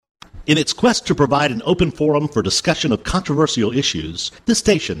In its quest to provide an open forum for discussion of controversial issues, this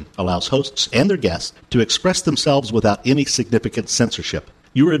station allows hosts and their guests to express themselves without any significant censorship.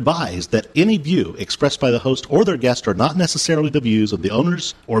 You are advised that any view expressed by the host or their guest are not necessarily the views of the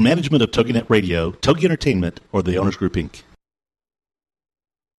owners or management of TogiNet Radio, Togi Entertainment, or the Owners Group, Inc.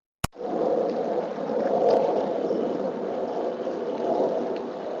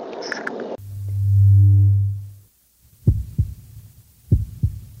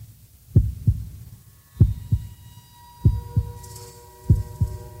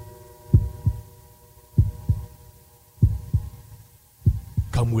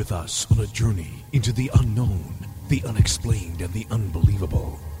 Come with us on a journey into the unknown, the unexplained, and the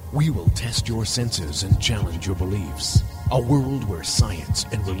unbelievable. We will test your senses and challenge your beliefs. A world where science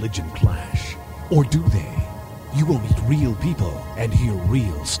and religion clash. Or do they? You will meet real people and hear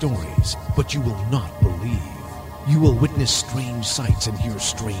real stories, but you will not believe. You will witness strange sights and hear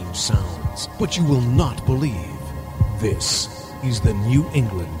strange sounds, but you will not believe. This is the New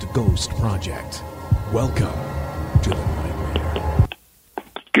England Ghost Project. Welcome to the Nightmare.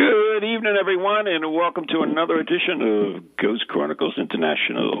 Good evening, everyone, and welcome to another edition of Ghost Chronicles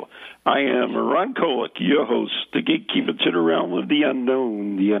International. I am Ron Kolick, your host, the gatekeeper to the realm of the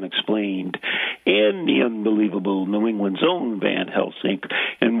unknown, the unexplained, and the unbelievable, New England's own Van Helsing.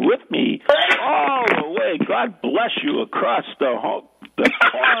 And with me, all the way, God bless you, across the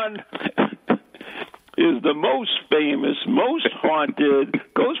pond, is the most famous, most haunted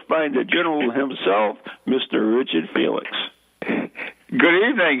ghost finder general himself, Mr. Richard Felix. Good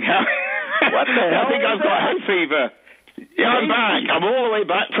evening. What the hell? I think I've got hay fever. Yeah, I'm back. I'm all the way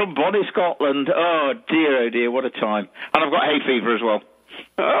back from Bonnie, Scotland. Oh dear, what a time. And I've got hay fever as well.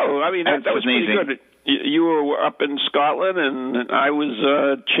 Oh, I mean, that was pretty good. You were up in Scotland, and I was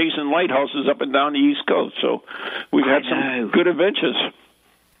chasing lighthouses up and down the East Coast, so we've had some good adventures.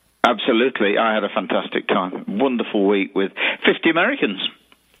 Absolutely. I had a fantastic time. Wonderful week with 50 Americans.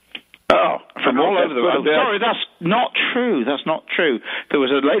 Oh, from all over the world. Sorry, that's not true. That's not true. There was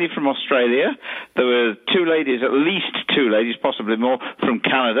a lady from Australia. There were two ladies, at least two ladies, possibly more, from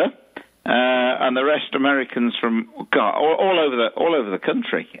Canada, and the rest Americans from all over the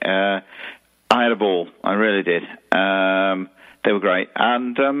country. I had a ball. I really did. They were great,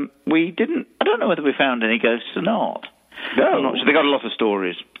 and we didn't. I don't know whether we found any ghosts or not. No, so they got a lot of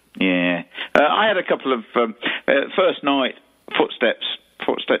stories. Yeah, I had a couple of first night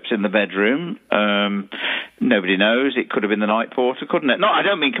footsteps in the bedroom. Nobody knows. It could have been the night porter, couldn't it? No, I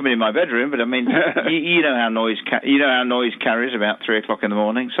don't mean coming in my bedroom, but I mean you know how noise carries about 3 o'clock in the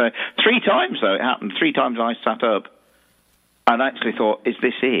morning. So 3 times though it happened. 3 times I sat up and actually thought, "Is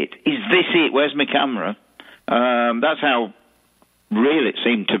this it? Is this it? Where's my camera?" That's how real it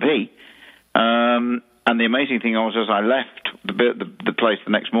seemed to be. And the amazing thing was, as I left the place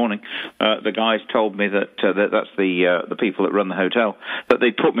the next morning, the guys told me that that's the people that run the hotel, that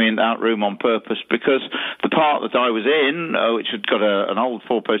they put me in that room on purpose because the part that I was in, which had got an old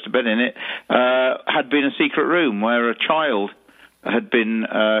 4-poster bed in it, had been a secret room where a child had been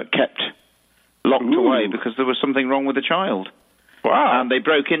kept locked away because there was something wrong with the child. Wow! And they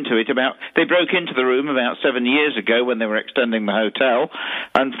broke into the room about 7 years ago when they were extending the hotel,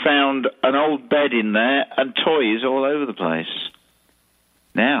 and found an old bed in there and toys all over the place.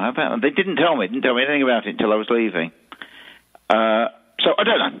 Now, how about that? They didn't tell me anything about it until I was leaving. So I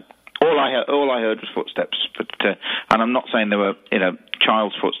don't know. All I heard was footsteps, but and I'm not saying they were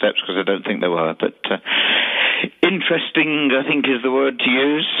child's footsteps because I don't think they were, but interesting I think is the word to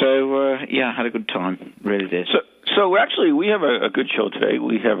use. So yeah, I had a good time, really did. So actually, we have a good show today.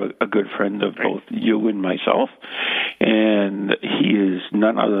 We have a good friend of both you and myself, and he is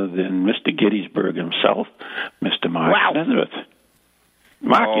none other than Mr. Gettysburg himself, Mr. Mark Nesbitt.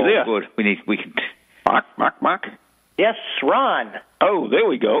 Mark, you there? Good. We can. Mark. Yes, Ron. Oh, there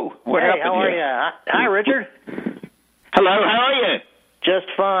we go. What happened how here? are you? Hi, Richard. Hello. How are you? Just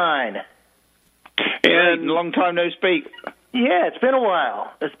fine. And long time no speak. Yeah, it's been a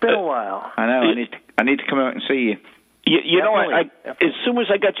while. I know. I need to come out and see you. You know, as soon as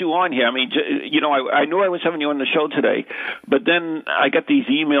I got you on here, I mean, I knew I was having you on the show today, but then I got these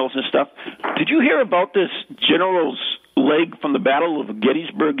emails and stuff. Did you hear about this general's leg from the Battle of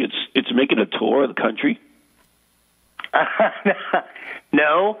Gettysburg? It's making a tour of the country.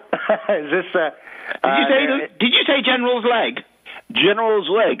 No. Is this? Did you say general's leg? General's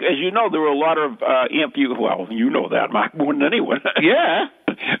leg. As you know, there were a lot of well, you know that, Mark, more than anyone. Yeah.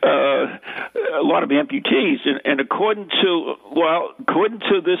 A lot of amputees, and according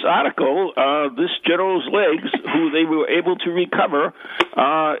to this article, this general's legs, who they were able to recover,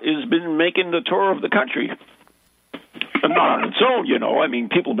 has been making the tour of the country. not on its own, I mean,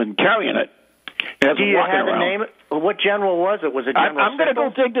 people have been carrying it. Do you have a name? What general was it? Was it General I'm going to go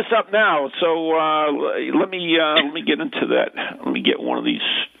Sickles? dig this up now, so let me get into that. Let me get one of these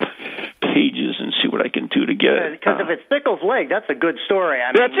pages and see what I can do to get it. Because if it's Sickles' leg, that's a good story.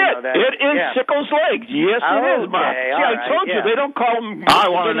 I mean, That's it. It is Sickles' leg. Yes, it is, Mark. See, I told you, they don't call them... I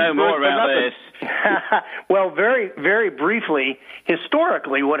want to know more about this. Well, very, very briefly,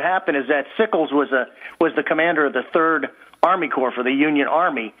 historically, what happened is that Sickles was the commander of the 3rd Army Corps for the Union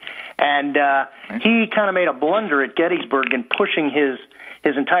Army, and he kind of made a blunder at Gettysburg in pushing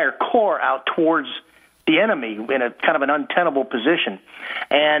his entire corps out towards the enemy in a kind of an untenable position.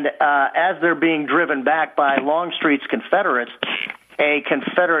 And as they're being driven back by Longstreet's Confederates, a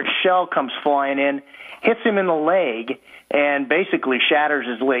Confederate shell comes flying in, hits him in the leg, and basically shatters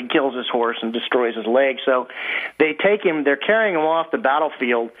his leg, kills his horse, and destroys his leg. So they take him, they're carrying him off the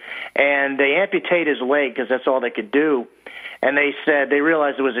battlefield, and they amputate his leg because that's all they could do. And they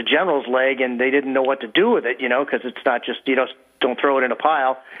realized it was a general's leg, and they didn't know what to do with it, because it's not just, don't throw it in a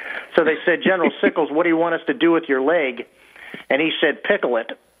pile. So they said, General Sickles, what do you want us to do with your leg? And he said, pickle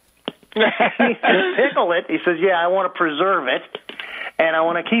it. He said, pickle it? He says, yeah, I want to preserve it, and I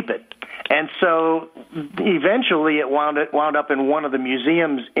want to keep it. And so eventually it wound up in one of the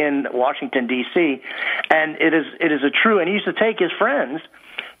museums in Washington, D.C., and it is a true, and he used to take his friends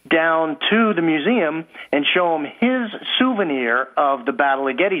down to the museum and show him his souvenir of the Battle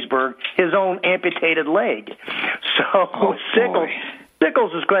of Gettysburg, his own amputated leg. So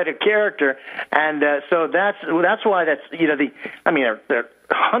Sickles is quite a character, and so that's why there are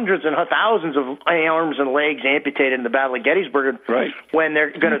hundreds and thousands of arms and legs amputated in the Battle of Gettysburg. Right. When they're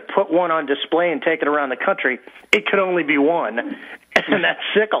going to put one on display and take it around the country, it could only be one, and that's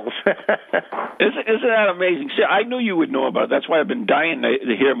Sickles. Isn't that amazing? See, I knew you would know about it. That's why I've been dying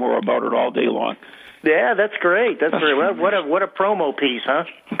to hear more about it all day long. Yeah, that's great. That's great. What a promo piece, huh?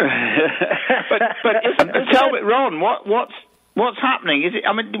 but tell me, Ron, what's happening? Is it?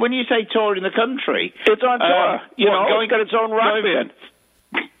 I mean, when you say touring the country, it's on tour. It's got its own rock band.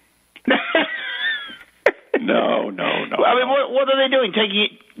 No. I mean, what are they doing? Taking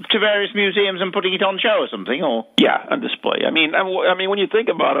it to various museums and putting it on show or something, or? Yeah, on display. I mean, when you think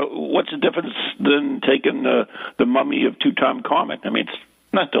about it, what's the difference than taking the mummy of Tutankhamun? I mean, it's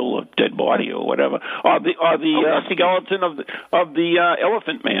not still a dead body or whatever, or the skeleton of the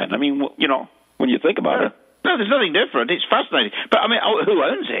Elephant Man. I mean, when you think about it. No, there's nothing different. It's fascinating. But I mean, who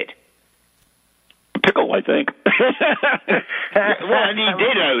owns it? Pickle, I think. Well, and he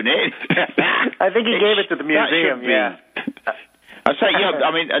did own it. I think he gave it to the museum. Yeah. I say, yeah.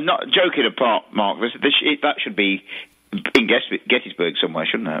 I mean, not joking apart, Mark. That should be in Gettysburg somewhere,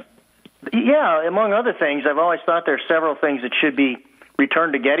 shouldn't it? Yeah. Among other things, I've always thought there are several things that should be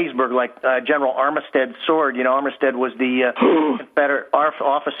returned to Gettysburg, like General Armistead's sword. Armistead was the Confederate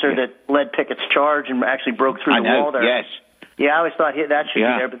officer that led Pickett's charge and actually broke through the wall there. Yes. Yeah, I always thought that should be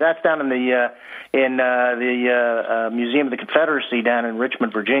there, but that's down in the Museum of the Confederacy down in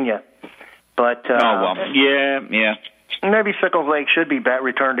Richmond, Virginia. But yeah. Maybe Sickles Lake should be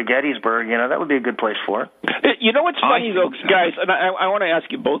returned to Gettysburg. That would be a good place for it. What's funny, though, guys, and I want to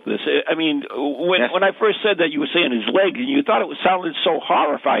ask you both this. I mean, when I first said that, you were saying his leg, and you thought it sounded so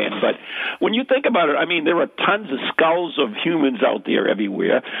horrifying. But when you think about it, I mean, there are tons of skulls of humans out there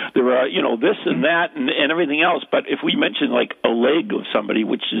everywhere. There are, this and that and everything else. But if we mention, like, a leg of somebody,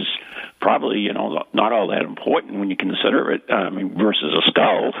 which is probably, not all that important when you consider it, versus a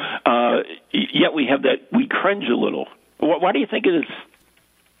skull, yet we have that, we cringe a little. Why do you think it is?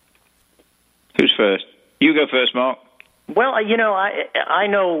 Who's first? You go first, Mark. Well, I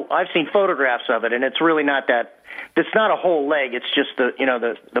know I've seen photographs of it, and it's really not that. It's not a whole leg. It's just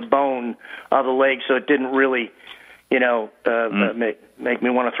the bone of the leg, so it didn't really, make me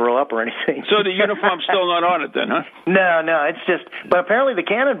want to throw up or anything. So the uniform's still not on it then, huh? No, it's just. But apparently the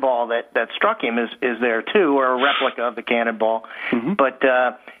cannonball that struck him is there too, or a replica of the cannonball. Mm-hmm. But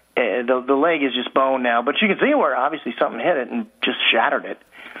the leg is just bone now. But you can see where obviously something hit it and just shattered it.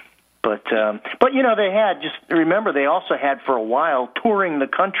 But they had, just remember, they also had for a while, touring the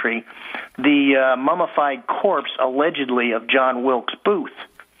country, the mummified corpse, allegedly, of John Wilkes Booth.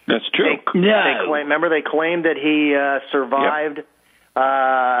 That's true. They claimed that he survived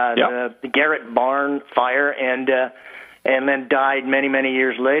the Garrett Barn fire and then died many, many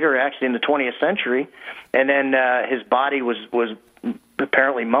years later, actually in the 20th century. And then his body was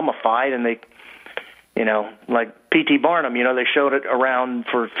apparently mummified, and they... like P.T. Barnum, they showed it around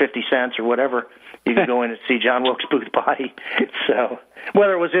for 50 cents or whatever. You could go in and see John Wilkes Booth's body. So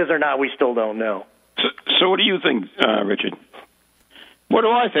whether it was his or not, we still don't know. So what do you think, Richard? What do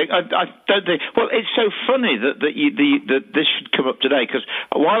I think? I don't think. Well, it's so funny that this should come up today, because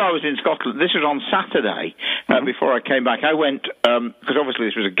while I was in Scotland, this was on Saturday before I came back. I went because obviously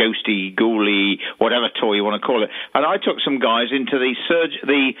this was a ghosty, ghouly, whatever tour you want to call it, and I took some guys into it's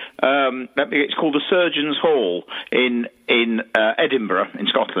called the Surgeons' Hall in Edinburgh in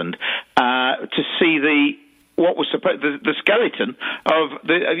Scotland to see the skeleton of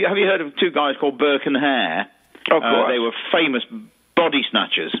have you heard of two guys called Burke and Hare? Of course. They were famous body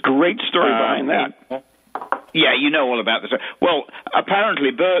snatchers. Great story behind that. Yeah, you know all about this. Well,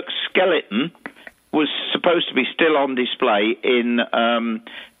 apparently Burke's skeleton was supposed to be still on display in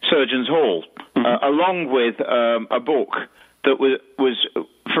Surgeons' Hall, along with a book that was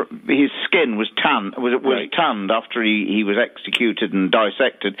his skin was tanned after he was executed and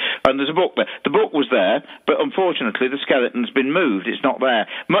dissected, and there's a book there. The book was there, but unfortunately the skeleton's been moved. It's not there,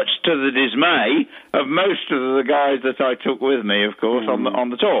 much to the dismay of most of the guys that I took with me, of course, on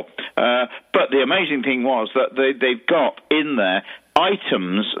the tour. But the amazing thing was that they've got in there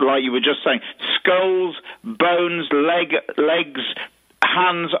items, like you were just saying, skulls, bones, legs,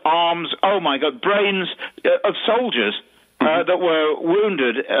 hands, arms, oh my God, brains of soldiers that were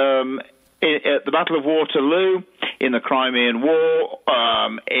wounded at the Battle of Waterloo, in the Crimean War,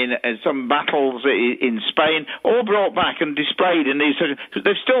 in some battles in Spain, all brought back and displayed in these.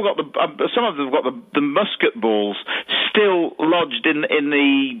 They've still got some of them have got the musket balls still lodged in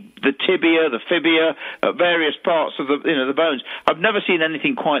the tibia, the fibia, various parts of the bones. I've never seen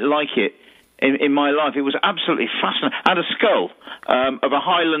anything quite like it in my life. It was absolutely fascinating. And a skull of a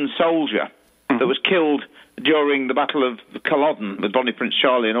Highland soldier that was killed during the Battle of Culloden with Bonnie Prince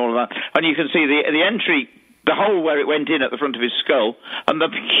Charlie and all of that. And you can see the entry, the hole where it went in at the front of his skull, and the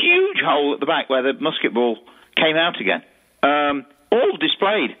huge hole at the back where the musket ball came out again. All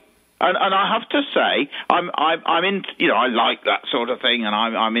displayed. And I have to say, I'm in, I like that sort of thing, and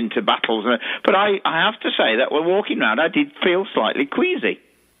I'm into battles. But I have to say that when walking around, I did feel slightly queasy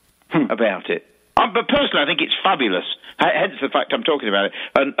about it. But personally, I think it's fabulous. Hence the fact I'm talking about it,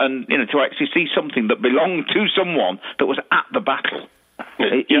 and to actually see something that belonged to someone that was at the battle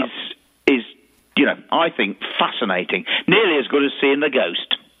is I think fascinating. Nearly as good as seeing the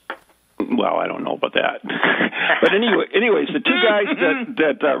ghost. Well, I don't know about that. But anyways, the two guys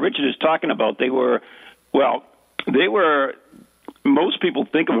that Richard is talking about, they were. Most people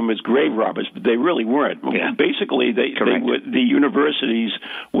think of them as grave robbers, but they really weren't. Yeah. Basically, the universities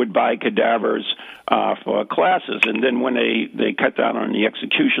would buy cadavers for classes, and then when they cut down on the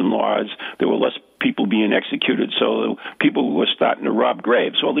execution laws, there were less people being executed, so people were starting to rob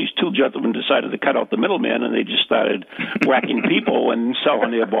graves. So these two gentlemen decided to cut out the middleman, and they just started whacking people and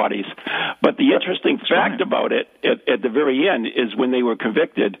selling their bodies. But the interesting fact about it, at the very end, is when they were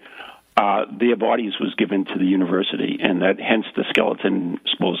convicted, their bodies was given to the university, and that hence the skeleton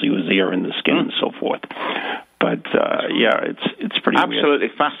supposedly was there in the skin and so forth. But it's pretty absolutely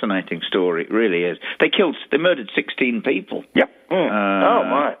weird. Fascinating story. It really is. They murdered 16 people. Yep. Oh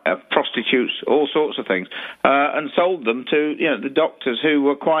my! Prostitutes, all sorts of things, and sold them to the doctors who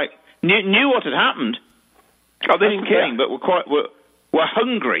were quite knew what had happened. Oh, they didn't care, but were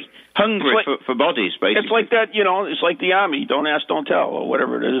hungry for bodies, basically. It's like that, it's like the Army, don't ask, don't tell, or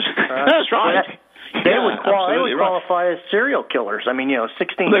whatever it is. That's right. They would qualify as serial killers. I mean,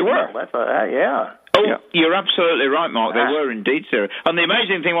 16 They were. That's yeah. Oh, yeah. You're absolutely right, Mark. They were indeed serial. And the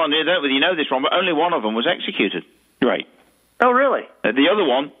amazing thing was, I don't know whether you know this one, but only one of them was executed. Right. Oh, really? The other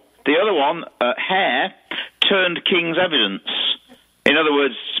one, Hare, turned King's evidence. In other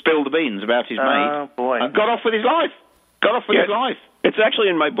words, spilled the beans about his maid. Oh, boy. And got off with his life. His life. It's actually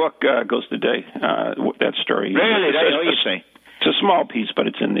in my book, Ghost Today, that story. Really? You see. It's a small piece, but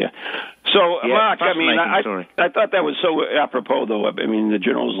it's in there. So, Mark, I thought that was so apropos, though. I mean, the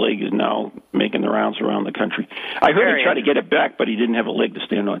General's leg is now making the rounds around the country. I heard he tried to get it back, but he didn't have a leg to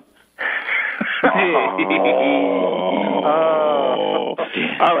stand on.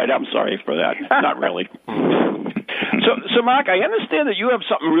 All right, I'm sorry for that. Not really. So, Mark, I understand that you have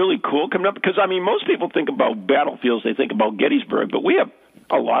something really cool coming up, because, I mean, most people think about battlefields, they think about Gettysburg, but we have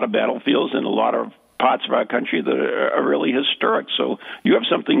a lot of battlefields in a lot of parts of our country that are really historic. So you have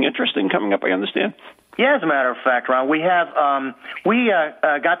something interesting coming up, I understand? Yeah, as a matter of fact, Ron, we have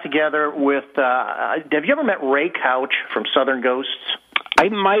got together with, have you ever met Ray Couch from Southern Ghosts? I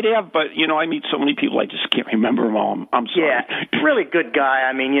might have, but, I meet so many people, I just can't remember them all. I'm sorry. Yeah, really good guy.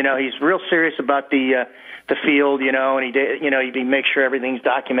 I mean, he's real serious about the field, and he makes sure everything's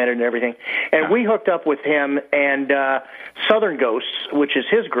documented and everything. And we hooked up with him and Southern Ghosts, which is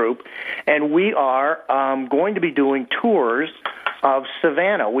his group, and we are going to be doing tours of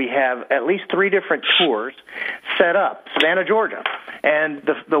Savannah. We have at least 3 different tours set up, Savannah, Georgia. And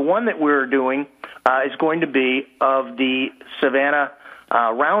the one that we're doing is going to be of the Savannah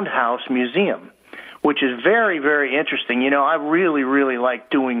Roundhouse Museum, which is very, very interesting. You know, I really, really like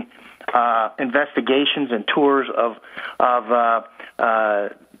doing investigations and tours of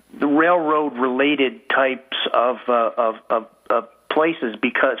the railroad-related types of places,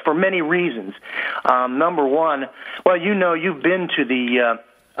 because for many reasons. Number one, well, you know, you've been to the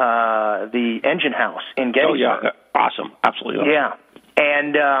engine house in Gettysburg. Oh yeah, awesome, absolutely awesome. Yeah.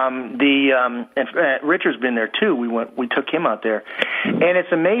 And Richard's been there too. We took him out there, and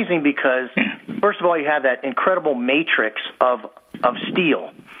it's amazing because first of all, you have that incredible matrix of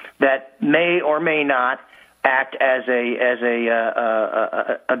steel that may or may not act as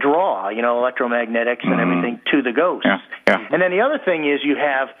a draw, you know, electromagnetics and everything to the ghosts. Yeah, yeah. And then the other thing is you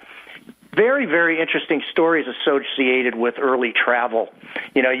have very, very interesting stories associated with early travel.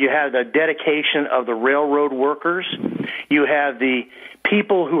 You know, you have the dedication of the railroad workers. You have the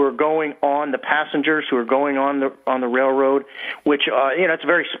people who are going on, the passengers who are going on the railroad, which, you know, it's a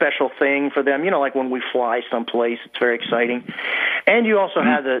very special thing for them. You know, like when we fly someplace, it's very exciting. And you also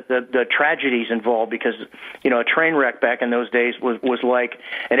have the tragedies involved because, you know, a train wreck back in those days was like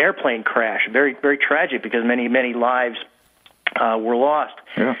an airplane crash. Very, very tragic because many, many lives were lost.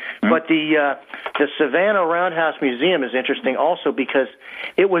 Yeah. But the Savannah Roundhouse Museum is interesting also because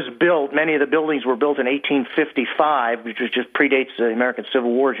it was built, many of the buildings were built in 1855, which just predates the American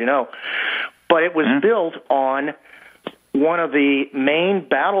Civil War, as you know. But it was built on one of the main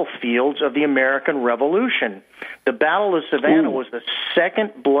battlefields of the American Revolution. The Battle of Savannah was the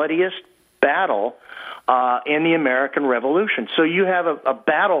second bloodiest battle in the American Revolution. So you have a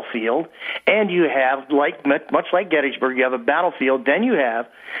battlefield, and you have, much like Gettysburg, you have a battlefield, then you have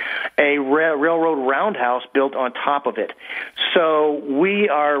a railroad roundhouse built on top of it. So we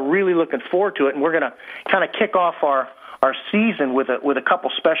are really looking forward to it, and we're going to kind of kick off our season with a couple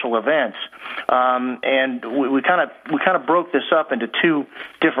special events, and we kind of broke this up into 2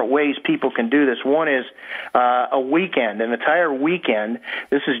 different ways people can do this. One is a weekend, an entire weekend.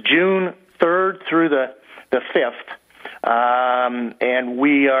 This is June 3rd through the 5th, and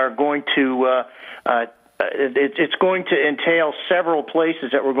we are going to. It's going to entail several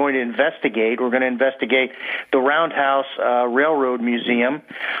places that we're going to investigate. We're going to investigate the Roundhouse Railroad Museum.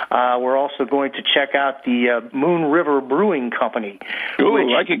 We're also going to check out the Moon River Brewing Company.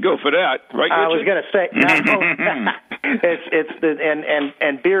 Ooh, I could go for that, right? I was going to say,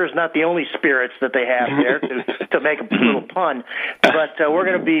 and beer is not the only spirits that they have there to make a little pun. But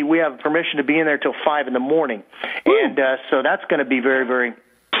we have permission to be in there till 5 in the morning, and so that's going to be very, very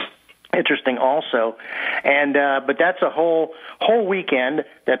interesting also. And but that's a whole weekend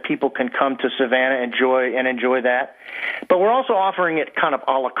that people can come to Savannah enjoy that. But we're also offering it kind of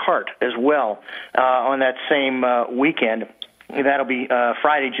a la carte as well on that same weekend. That'll be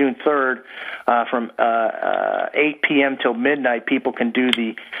Friday, June 3rd, from 8 p.m. till midnight. People can do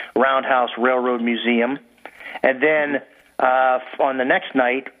the Roundhouse Railroad Museum. And then on the next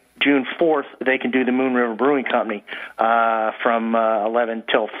night, June 4th, they can do the Moon River Brewing Company from 11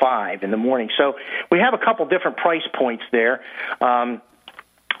 till 5 in the morning. So we have a couple different price points there, and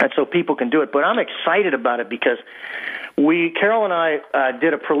so people can do it. But I'm excited about it because Carol and I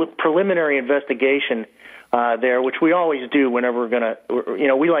did a preliminary investigation there, which we always do whenever we're going to, you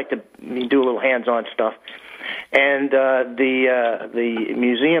know, we like to do a little hands-on stuff. And the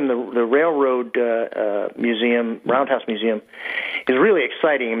museum, the Railroad Museum, Roundhouse Museum, is really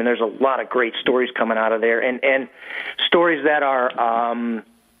exciting. I mean, there's a lot of great stories coming out of there, and stories that are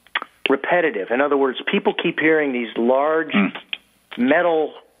repetitive. In other words, people keep hearing these large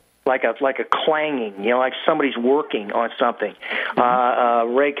metal, like a clanging, you know, like somebody's working on something.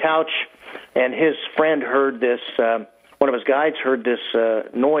 Ray Couch and his friend heard this. One of his guides heard this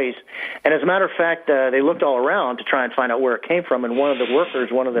noise, and as a matter of fact, they looked all around to try and find out where it came from, and one of the workers,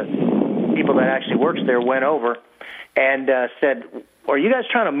 one of the people that actually works there, went over and said, "Are you guys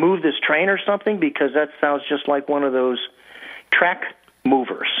trying to move this train or something? Because that sounds just like one of those track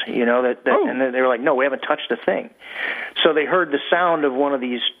movers, you know." And they were like, "No, we haven't touched a thing." So they heard the sound of one of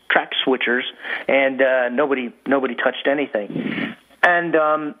these track switchers, and nobody touched anything. And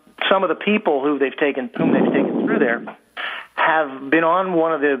some of the people whom they've taken through there have been on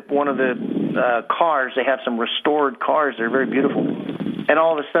one of the cars. They have some restored cars. They're very beautiful. And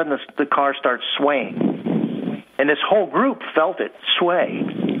all of a sudden, the car starts swaying. And this whole group felt it sway.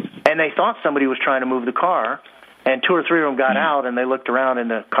 And they thought somebody was trying to move the car. And 2 or 3 of them got out, and they looked around, and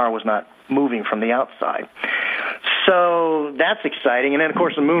the car was not moving from the outside. So that's exciting. And then, of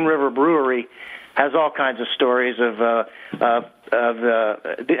course, the Moon River Brewery has all kinds of stories and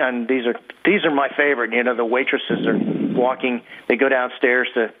these are my favorite. You know, the waitresses are walking, they go downstairs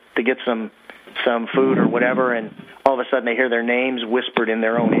to get some food or whatever, and all of a sudden they hear their names whispered in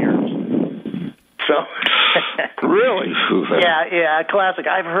their own ears. So really? Yeah, classic.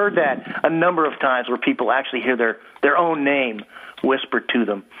 I've heard that a number of times where people actually hear their own name whispered to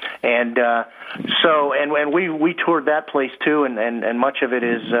them. And and we toured that place too, and much of it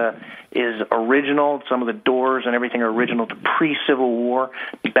is original. Some of the doors and everything are original to pre-Civil War,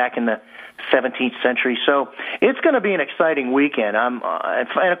 back in the 17th century. So it's going to be an exciting weekend. And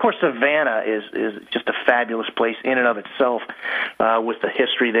of course Savannah is just a fabulous place in and of itself, with the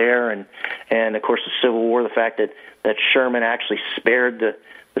history there, and of course the Civil War, the fact that Sherman actually spared the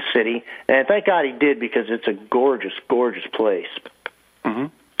city, and thank God he did, because it's a gorgeous, gorgeous place. Mm-hmm.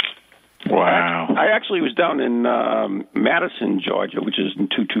 Wow! I actually was down in Madison, Georgia, which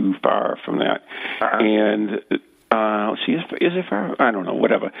isn't too far from that. Uh-huh. And let's see, is it far? I don't know.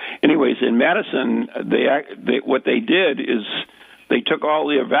 Whatever. Anyways, in Madison, what they did is they took all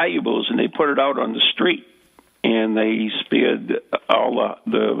their valuables and they put it out on the street, and they spared all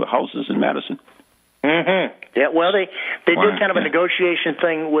the houses in Madison. Mm-hmm. Yeah, well, they did kind of a negotiation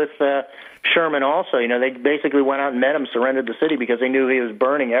thing with Sherman also. You know, they basically went out and met him, surrendered the city, because they knew he was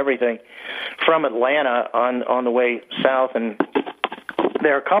burning everything from Atlanta on the way south. And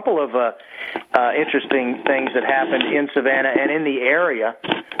there are a couple of interesting things that happened in Savannah and in the area,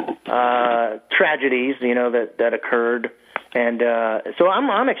 tragedies, you know, that occurred. And so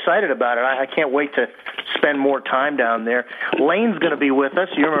I'm excited about it. I can't wait to spend more time down there. Lane's going to be with us.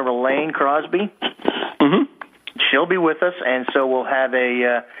 You remember Lane Crosby? Mm-hmm. She'll be with us, and so we'll have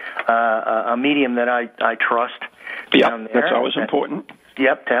a medium that I trust down there. That's always important.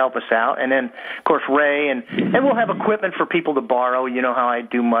 Yep, to help us out. And then, of course, Ray, and we'll have equipment for people to borrow. You know how I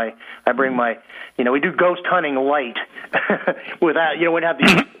bring my, you know, we do ghost hunting light without, you know, we don't have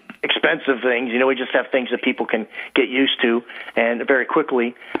these expensive things. You know, we just have things that people can get used to, and very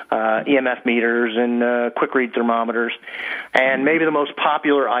quickly, EMF meters and quick read thermometers, and maybe the most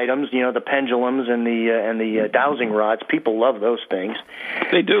popular items, you know, the pendulums and the dowsing rods. People love those things.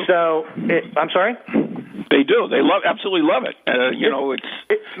 They do. So, I'm sorry? They do. They absolutely love it. You know, it's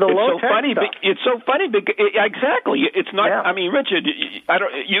the low so funny. stuff. It's so funny because exactly. It's not. Yeah. I mean, Richard, I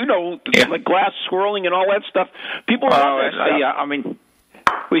don't. You know, the glass swirling and all that stuff. People love that stuff. Yeah, I mean,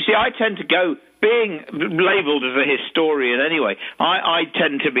 we see. I tend to go, being labelled as a historian anyway. I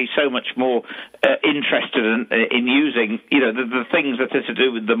tend to be so much more interested in using, you know, the things that are to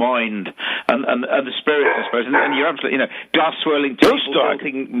do with the mind and the spirit, I suppose. And you're absolutely, you know, glass swirling,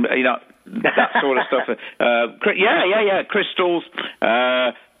 talking, you know, that sort of stuff. Crystals.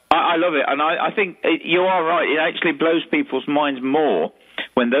 I love it, and I think you are right. It actually blows people's minds more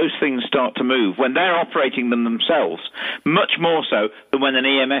when those things start to move, when they're operating them themselves, much more so than when an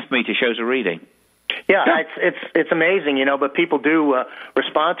EMF meter shows a reading. Yeah, it's amazing, you know, but people do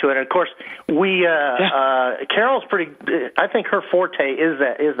respond to it. And of course, Carol's pretty. I think her forte is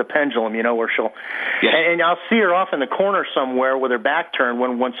the pendulum, you know, where she'll, and I'll see her off in the corner somewhere with her back turned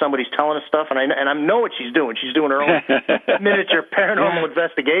when somebody's telling us stuff, and I know what she's doing. She's doing her own miniature paranormal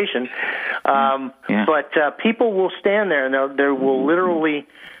investigation. But people will stand there and they will literally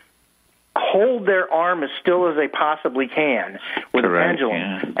hold their arm as still as they possibly can with a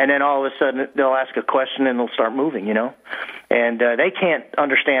pendulum, and then all of a sudden they'll ask a question and they'll start moving, you know, and they can't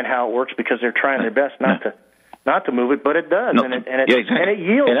understand how it works because they're trying their best not to move it, but it does, and it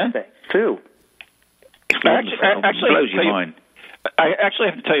yields things too. Actually, blows your mind. I actually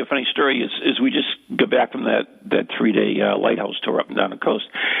have to tell you a funny story. Is we just got back from that 3-day lighthouse tour up and down the coast.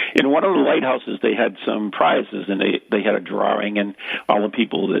 In one of the lighthouses, they had some prizes, and they had a drawing, and all the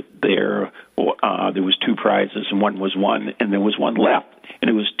people that there was 2 prizes, and one was won, and there was one left, and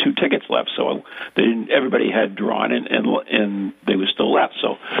there was 2 tickets left. So everybody had drawn, and they were still left.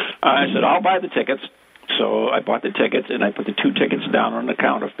 So I said, I'll buy the tickets. So I bought the tickets, and I put the 2 tickets down on the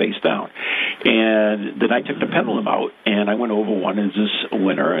counter face down. And then I took the pendulum out, and I went over one, is this a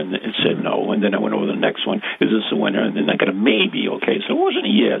winner? And it said no. And then I went over the next one, is this a winner? And then I got a maybe, okay. So it wasn't a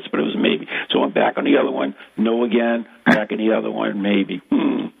yes, but it was a maybe. So I went back on the other one, no again, back on the other one, maybe.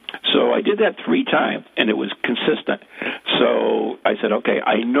 So I did that 3 times, and it was consistent. So I said, okay,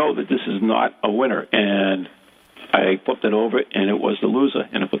 I know that this is not a winner. And I flipped it over, and it was the loser.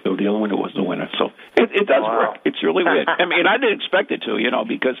 And I flipped over the other one, it was the winner. So it does work. It's really weird. I mean, I didn't expect it to, you know,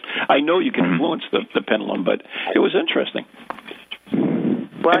 because I know you can influence the pendulum, but it was interesting.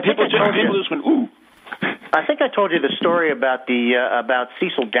 Well, and people just went, ooh. I think I told you the story about about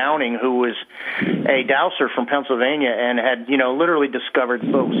Cecil Downing, who was a dowser from Pennsylvania and had, literally discovered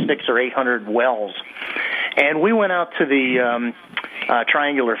 600 or 800 wells. And we went out to the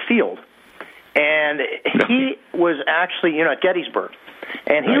triangular field, and he was actually, at Gettysburg,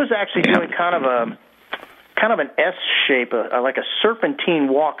 and he was actually doing kind of an S shape, like a serpentine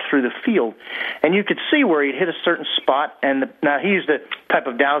walk through the field, and you could see where he'd hit a certain spot. And now he used a type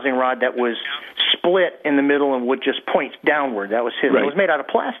of dowsing rod that was split in the middle and would just point downward. That was his. Right. It was made out of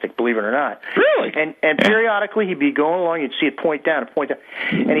plastic, believe it or not. Really? And periodically he'd be going along, you'd see it point down and point down.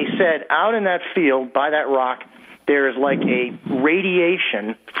 And he said, out in that field by that rock, there is like a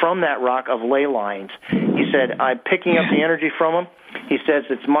radiation from that rock of ley lines. He said, I'm picking up the energy from them. He says,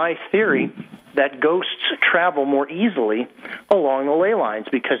 it's my theory that ghosts travel more easily along the ley lines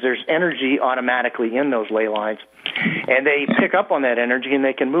because there's energy automatically in those ley lines. And they pick up on that energy and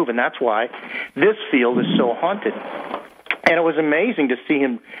they can move. And that's why this field is so haunted. And it was amazing to see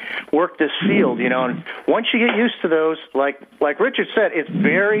him work this field, And once you get used to those, like Richard said, it's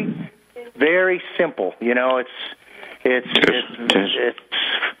very, very simple. It's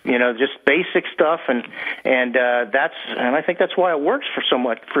just basic stuff, and I think that's why it works for so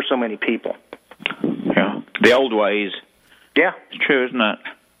many people. Yeah, the old ways. Yeah, it's true, isn't it?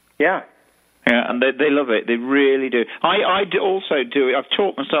 Yeah. Yeah, and they love it. They really do. I also do it. I've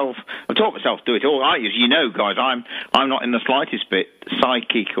taught myself to do it all. Guys, I'm not in the slightest bit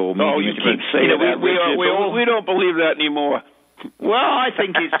psychic or medium. Oh, you keep saying that. We don't believe that anymore. Well, I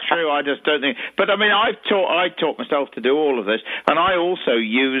think it's true. I just don't think. But I mean, I taught myself to do all of this, and I also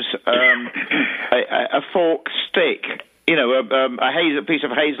use a forked stick. A piece of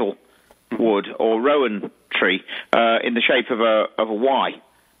hazel wood or rowan tree in the shape of a Y.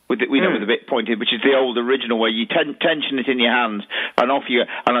 With a bit pointed, which is the old original way you tension it in your hands and off you.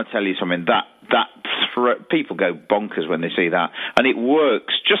 And I tell you something, that people go bonkers when they see that, and it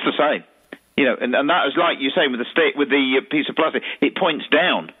works just the same. And that is like you're saying with the stick, with the piece of plastic, it points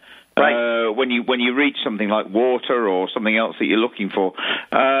down. Right. When you reach something like water or something else that you're looking for,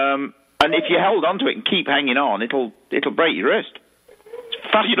 and if you hold onto it and keep hanging on, it'll break your wrist.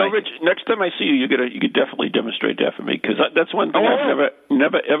 Rich, next time I see you, you could definitely demonstrate that for me, because that's one thing I've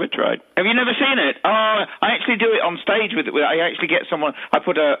never ever tried. Have you never seen it? I actually do it on stage with. I actually get someone. I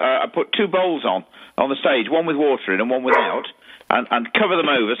put two bowls on the stage, one with water in and one without, and cover them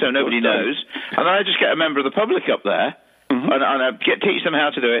over so nobody knows. And then I just get a member of the public up there. Mm-hmm. And I teach them how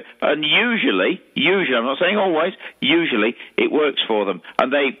to do it. And usually, I'm not saying always, usually it works for them,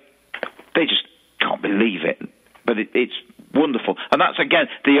 and they just can't believe it. But it's wonderful, and that's again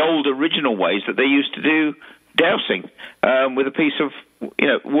the old original ways that they used to do dousing with a piece of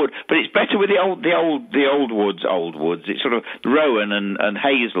wood. But it's better with the old woods. It's sort of rowan and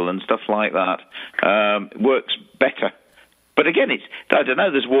hazel and stuff like that. Works better. But again, I don't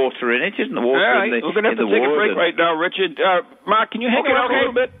know. There's water in it, isn't there? Water right. in the We're going to have to take a break right now, Richard. Mark, can you hang around a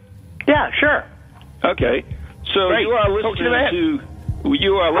little bit? Yeah, sure. Okay. So Great. You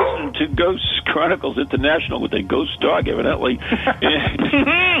are listening to Ghost Chronicles International with a ghost dog, evidently,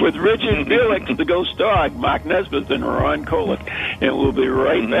 with Richard Felix, the ghost dog, Mark Nesbitt, and Ron Kolick. And we'll be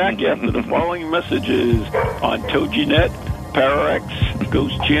right back after the following messages on TogiNet, Parax,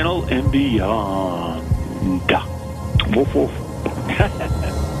 Ghost Channel, and beyond. Woof, woof.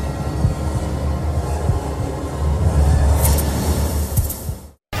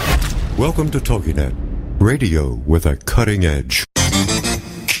 Welcome to TogiNet, radio with a cutting edge.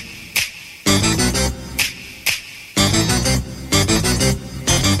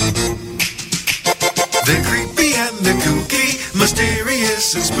 They're creepy and they're kooky,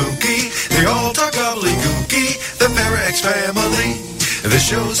 mysterious and spooky. They all talk gobbledygooky, the Parax family. The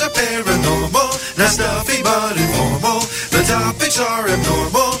shows are paranormal, not stuffy but informal. The topics are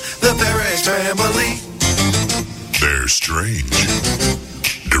abnormal, the Parax family. They're strange,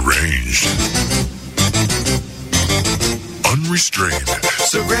 deranged, unrestrained.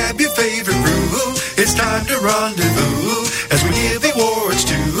 So grab your favorite brew, it's time to rendezvous as we give awards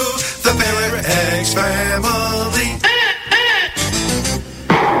to the Parax family.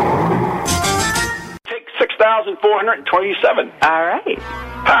 Take 6,427. All right.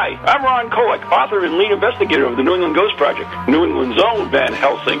 Hi, I'm Ron Kolick, author and lead investigator of the New England Ghost Project, New England's own Van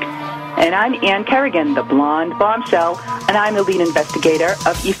Helsing. And I'm Ann Kerrigan, the blonde bombshell, and I'm the lead investigator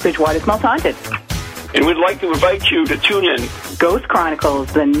of East Bridgewater's Most Haunted. And we'd like to invite you to tune in Ghost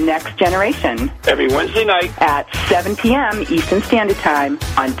Chronicles, The Next Generation, every Wednesday night at 7 p.m. Eastern Standard Time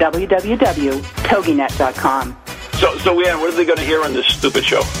on www.toginet.com. So Ann, what are they going to hear on this stupid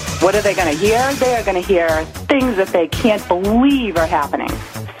show? What are they going to hear? They are going to hear things that they can't believe are happening.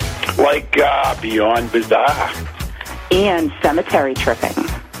 like Beyond Bizarre. And cemetery tripping.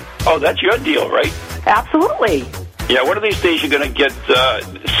 Oh, that's your deal, right? Absolutely. Yeah, one of these days you're going to get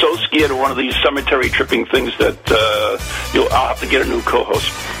so scared of one of these cemetery tripping things that I'll have to get a new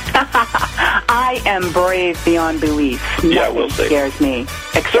co-host. I am brave beyond belief. Yeah, we'll see. Scares me.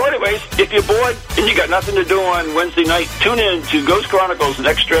 So anyways, if you're bored and you got nothing to do on Wednesday night, tune in to Ghost Chronicles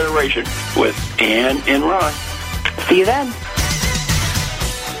Next Generation with Ann and Ron. See you then.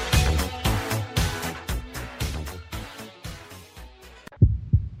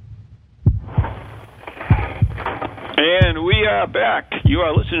 And we are back. You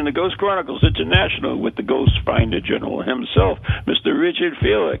are listening to Ghost Chronicles International with the Ghost Finder General himself, Mr. Richard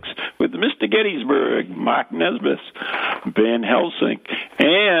Felix, with Mr. Gettysburg, Mark Nesbitt, Ben Helsing,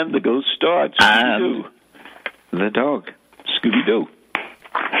 and the Ghost Dog, Scooby-Doo. The dog. Scooby-Doo.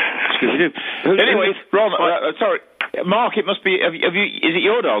 Scooby-Doo. Anyways, Ron, sorry. Mark, it must be, is it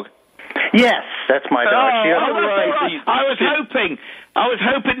your dog? Yes, that's my dog. Right. I was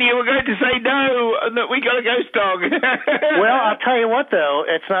hoping you were going to say no and that we got a ghost dog. Well, I'll tell you what, though,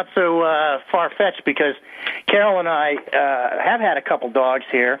 it's not so far-fetched because Carol and I have had a couple dogs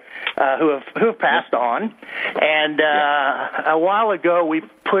here who have passed on, and a while ago we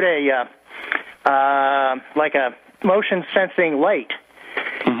put a motion sensing light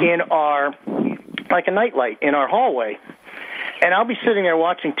in our, like a night light in our hallway. And I'll be sitting there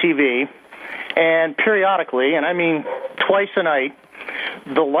watching TV, and periodically, and I mean twice a night,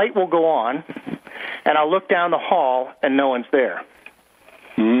 the light will go on, and I'll look down the hall, and no one's there.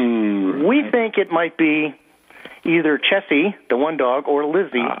 We think it might be either Chessie, the one dog, or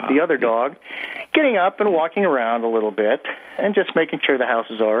Lizzie, the other dog, getting up and walking around a little bit and just making sure the house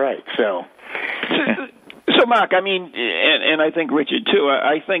is all right. So Mark, I mean, and I think Richard, too,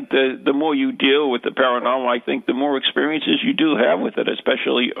 I think the more you deal with the paranormal, I think the more experiences you do have with it,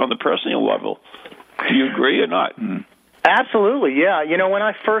 especially on the personal level. Do you agree or not? Absolutely, yeah. You know, when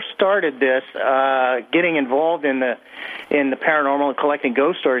I first started this, getting involved in the paranormal and collecting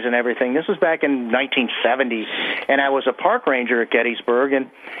ghost stories and everything, this was back in 1970, and I was a park ranger at Gettysburg,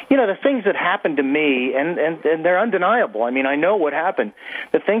 and, you know, the things that happened to me, and they're undeniable. I mean, I know what happened.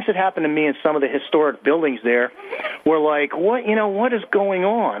 The things that happened to me in some of the historic buildings there were like, what is going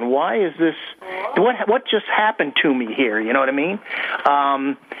on? Why is this, what just happened to me here, you know what I mean?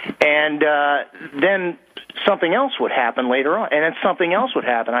 Then something else would happen later on, and then something else would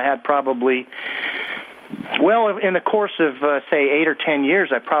happen. I had probably, well, in the course of, say, 8 or 10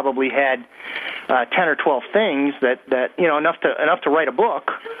 years, I probably had 10 or 12 things that you know, enough to write a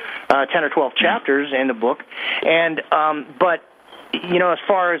book, 10 or 12 chapters in the book. And but, you know, as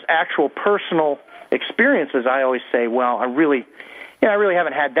far as actual personal experiences, I always say, well, I really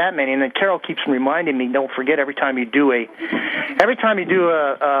haven't had that many. And then Carol keeps reminding me, don't forget, every time you do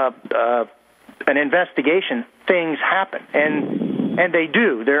an investigation, things happen, and they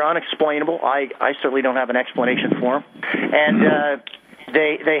do. They're unexplainable. I certainly don't have an explanation for them, and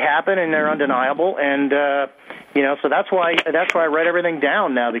they happen, and they're undeniable. And you know, so that's why I write everything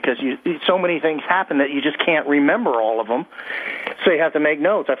down now, because so many things happen that you just can't remember all of them. So you have to make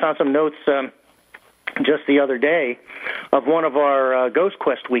notes. I found some notes just the other day of one of our Ghost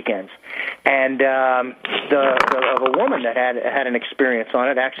Quest weekends, and of a woman that had an experience on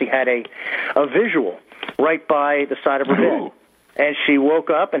it, actually had a visual right by the side of her bed. And she woke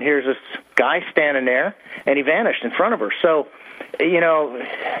up, and here's this guy standing there, and he vanished in front of her. So, you know,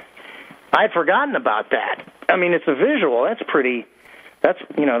 I'd forgotten about that. I mean, it's a visual. That's pretty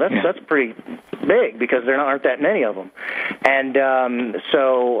pretty big, because there aren't that many of them. And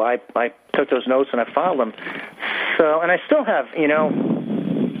so I took those notes and I filed them. So, and I still have, you know,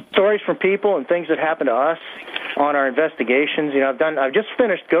 stories from people and things that happened to us on our investigations. You know, I've just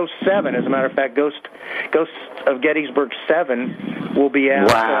finished Ghost 7. As a matter of fact, Ghost of Gettysburg 7 will be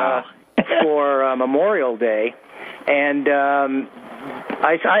out for Memorial Day. And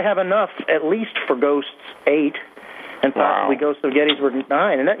I have enough, at least, for Ghosts 8 and possibly Ghost of Gettysburg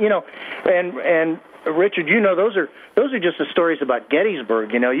 9. And that, you know, and Richard, you know, those are just the stories about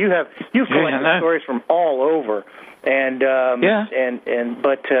Gettysburg. You know, you've collected stories from all over, and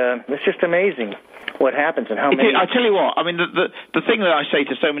but it's just amazing what happens and how many. I tell you what, I mean, the thing that I say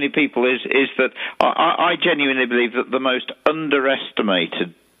to so many people is that I genuinely believe that the most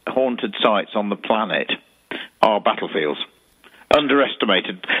underestimated haunted sites on the planet are battlefields.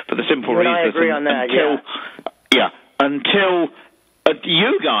 Underestimated for the simple reason. I agree on that. Until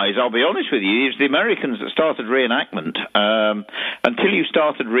you guys, I'll be honest with you, it was the Americans that started reenactment. Until you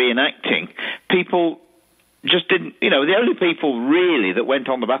started reenacting, people just didn't, you know, the only people really that went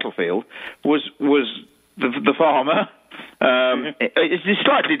on the battlefield was the farmer. It's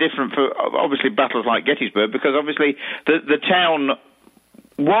slightly different for, obviously, battles like Gettysburg, because obviously the town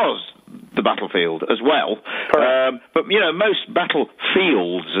was the battlefield as well. But, most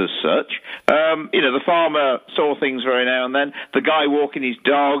battlefields as such, the farmer saw things very now and then, the guy walking his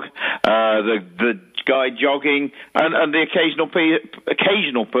dog, the guy jogging, and the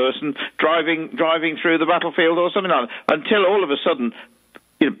occasional person driving through the battlefield or something like that, until all of a sudden,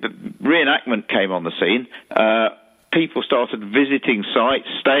 reenactment came on the scene. People started visiting sites,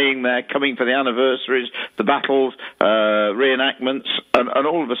 staying there, coming for the anniversaries, the battles, reenactments, and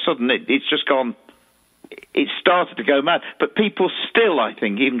all of a sudden it's just gone. It started to go mad. But people still, I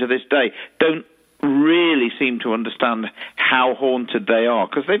think, even to this day, don't really seem to understand how haunted they are,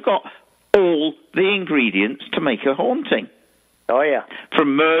 because they've got all the ingredients to make a haunting. Oh, yeah.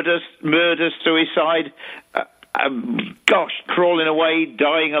 From murders, suicide, crawling away,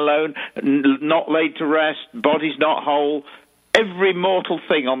 dying alone, not laid to rest, bodies not whole. Every mortal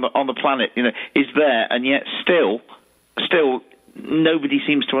thing on the planet, is there, and yet still, nobody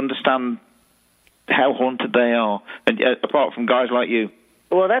seems to understand how haunted they are, and apart from guys like you.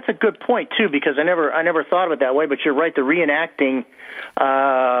 Well, that's a good point too, because I never thought of it that way. But you're right, the reenacting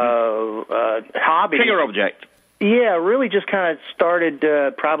hobby, trigger object. Yeah, really just kind of started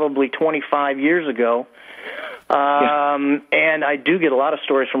probably 25 years ago. And I do get a lot of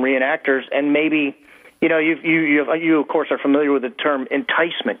stories from reenactors, and maybe, you of course are familiar with the term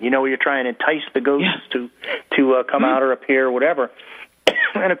enticement. Where you're trying to entice the ghosts to come out or appear or whatever.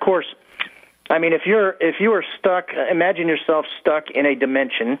 And of course, I mean, if you are stuck, imagine yourself stuck in a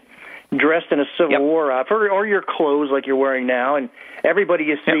dimension, dressed in a Civil War outfit, or your clothes like you're wearing now, and everybody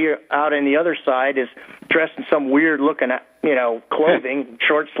you see out on the other side is dressed in some weird-looking, clothing,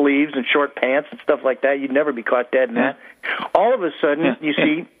 short sleeves and short pants and stuff like that. You'd never be caught dead in that. All of a sudden, you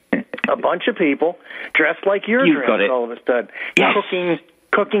see a bunch of people dressed like you're dressed all of a sudden,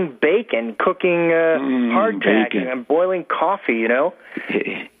 cooking bacon, cooking hardtack, and boiling coffee,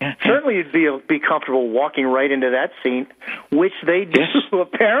 Certainly you'd be comfortable walking right into that scene, which they do,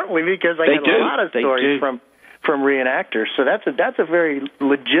 apparently, because I get a lot of stories from reenactors. So that's a very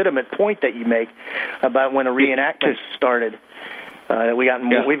legitimate point that you make about when a reenactment started.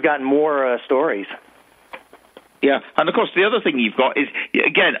 We've gotten more stories. Yeah, and of course the other thing you've got is,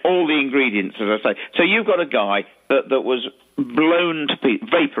 again, all the ingredients, as I say. So you've got a guy that was blown to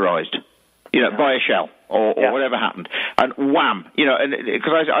vaporized, by a shell or whatever happened, and wham, and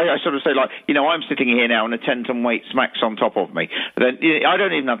because I sort of say, like, I'm sitting here now and a 10-ton weight smacks on top of me, then I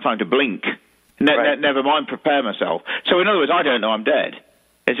don't even have time to blink. Never mind prepare myself. So in other words, I don't know I'm dead.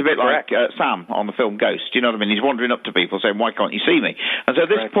 It's a bit like Sam on the film Ghost. You know what I mean? He's wandering up to people saying, "Why can't you see me?" And so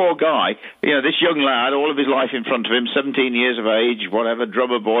this poor guy, this young lad, all of his life in front of him, 17 years of age, whatever,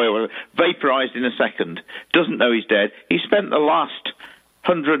 drummer boy, or whatever, vaporized in a second, doesn't know he's dead. He spent the last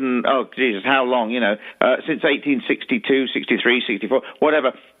how long, since 1862, 63, 64,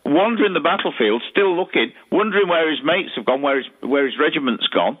 whatever, wandering the battlefield, still looking, wondering where his mates have gone, where his regiment's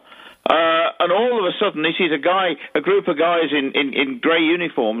gone. And all of a sudden, he sees a group of guys in grey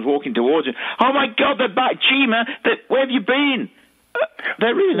uniforms walking towards him. Oh my God, they're back! Gee, man, where have you been?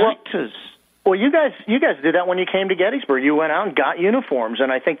 They're reenactors. Well, you guys did that when you came to Gettysburg. You went out and got uniforms,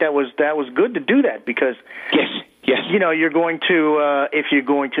 and I think that was good to do that, because yes, you're going to if you're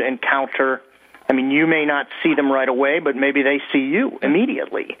going to encounter. I mean, you may not see them right away, but maybe they see you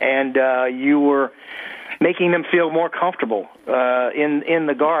immediately, and you were making them feel more comfortable in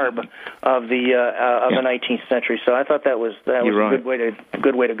the garb of the 19th century. So I thought that was a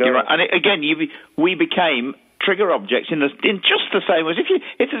good way to go. You're right. And again, we became trigger objects in just the same way as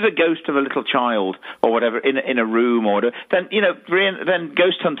if there's a ghost of a little child or whatever in a room, or then then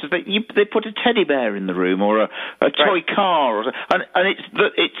ghost hunters they put a teddy bear in the room, or a toy car, and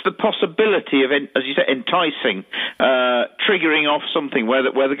it's the possibility of, as you say, enticing, triggering off something where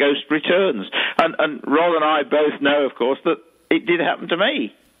the ghost returns. And Roll and I both know, of course, that it did happen to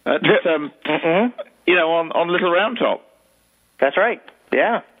me at, on Little Round Top. That's right.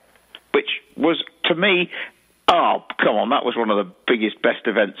 Yeah. Which was, to me, oh, come on, that was one of the biggest, best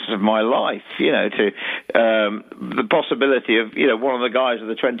events of my life, the possibility of, one of the guys of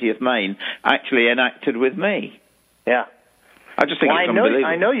the 20th Maine actually enacted with me. Yeah. I just think it's unbelievable.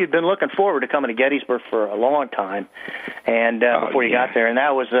 I know you'd been looking forward to coming to Gettysburg for a long time, and before you got there, and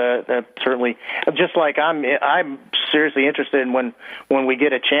that was certainly, just like I'm seriously interested in when we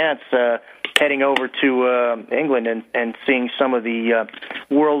get a chance heading over to England and seeing some of the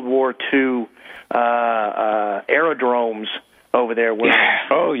World War II aerodromes over there. Where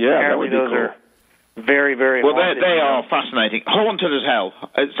that would be cool. Very, very well. haunted. They are fascinating, haunted as hell.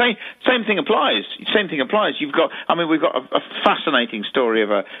 Same thing applies. Same thing applies. We've got a fascinating story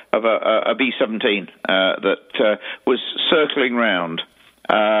of a B-17 that was circling round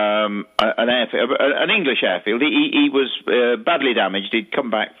an airfield, an English airfield. He was badly damaged. He'd come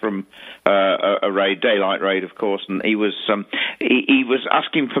back from a raid, daylight raid, of course, and he was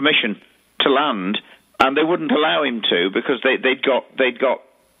asking permission to land, and they wouldn't allow him to because they'd got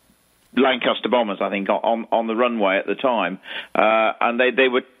Lancaster bombers, I think, on the runway at the time, and they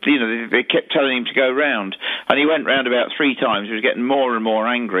were, they kept telling him to go round, and he went round about 3 times. He was getting more and more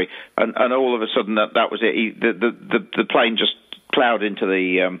angry, and all of a sudden that was it. The plane just ploughed into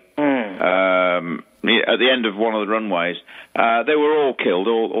the at the end of one of the runways. They were all killed.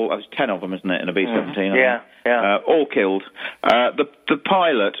 All there's 10 of them, isn't it, in a B-17? Yeah. All killed. The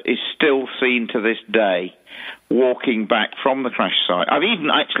pilot is still seen to this day walking back from the crash site. I've even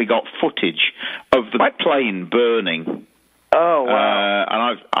actually got footage of the plane burning. Oh, wow.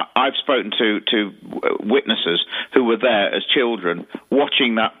 And I've spoken to witnesses who were there as children,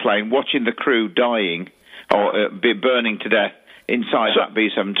 watching that plane, watching the crew dying or burning to death inside that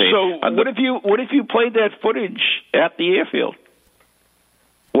B-17. So what if you played that footage at the airfield?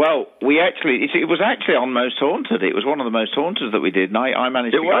 Well, it was actually on Most Haunted. It was one of the Most Haunted that we did, and I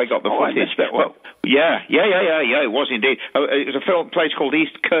managed to. I got the footage. I missed that one. Yeah, it was indeed. It was a place called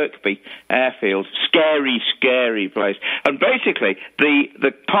East Kirkby Airfield. Scary place. And basically,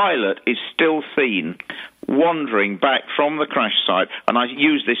 the pilot is still seen wandering back from the crash site, and I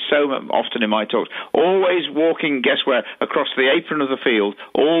use this so often in my talks, always walking, guess where, across the apron of the field,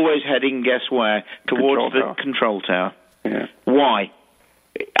 always heading, guess where, towards the control tower. Yeah. Why?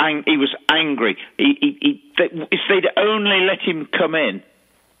 He was angry. If they'd only let him come in,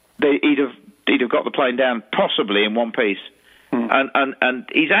 he'd have got the plane down, possibly in one piece. And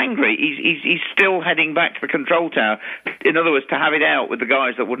he's angry. He's still heading back to the control tower. In other words, to have it out with the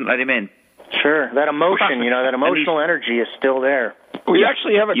guys that wouldn't let him in. Sure, that emotion, that emotional energy is still there. We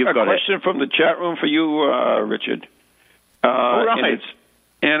actually have a question from the chat room for you, Richard. All right.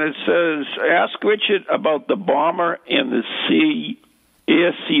 And it says, ask Richard about the bomber and the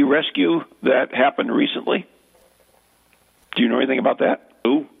ASC rescue that happened recently. Do you know anything about that?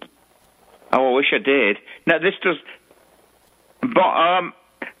 Ooh. Oh, I wish I did. No, this does... But,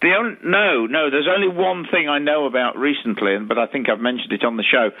 no, there's only one thing I know about recently, but I think I've mentioned it on the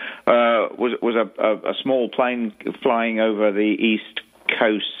show, was a small plane flying over the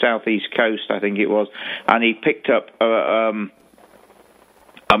southeast coast, I think it was, and he picked up a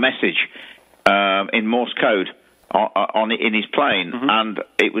message in Morse code in his plane, and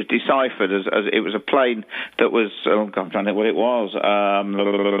it was deciphered as it was a plane that was, I'm trying to think what it was,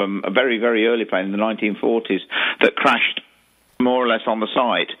 a very, very early plane in the 1940s that crashed more or less on the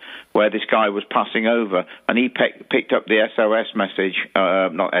site where this guy was passing over, and he picked up the SOS message,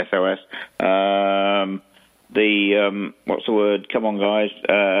 not SOS, what's the word? Come on, guys,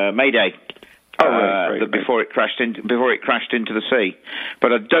 Mayday. Before it crashed into the sea.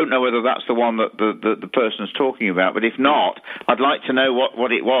 But I don't know whether that's the one that the person's talking about. But if not, I'd like to know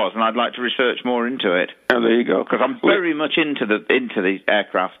what it was, and I'd like to research more into it. Oh, there you go. Because I'm very much into the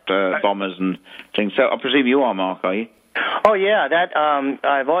aircraft bombers and things. So I presume you are, Mark, are you? Oh yeah, that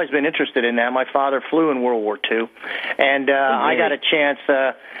I've always been interested in that. My father flew in World War II, and I got a chance.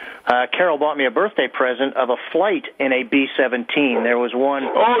 Carol bought me a birthday present of a flight in a B-17. There was one.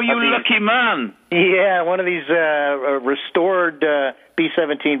 Oh, you lucky man! Yeah, one of these restored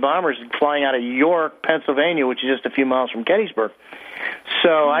B-17 bombers flying out of York, Pennsylvania, which is just a few miles from Gettysburg.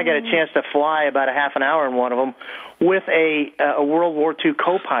 So I got a chance to fly about a half an hour in one of them with a World War II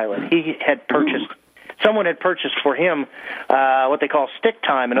co-pilot. He had purchased. Someone had purchased for him what they call stick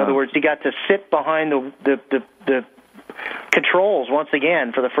time. In other words, he got to sit behind the controls once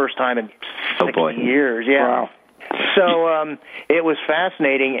again for the first time in 60 years. Yeah. Wow. So it was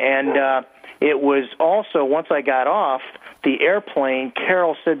fascinating, and it was also, once I got off the airplane,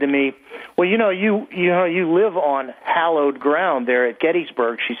 Carol said to me, "Well, you live on hallowed ground there at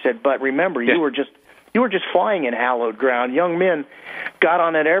Gettysburg." She said, "But remember, you were just flying in hallowed ground. Young men got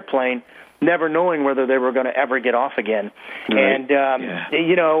on that airplane, never knowing whether they were going to ever get off again." Right. And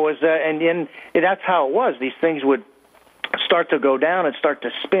it was, and that's how it was. These things would start to go down and start to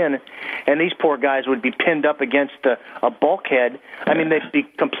spin, and these poor guys would be pinned up against a bulkhead. I mean, they'd be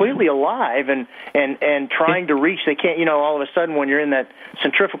completely alive and trying to reach. They can't, all of a sudden when you're in that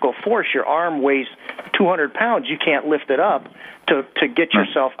centrifugal force, your arm weighs 200 pounds. You can't lift it up to get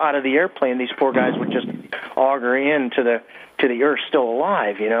yourself out of the airplane. These poor guys would just auger into the earth still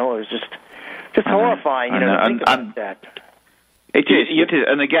alive. It was just horrifying, to think about that. It is,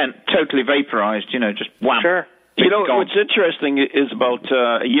 and again, totally vaporized, just wham. Sure. What's interesting is about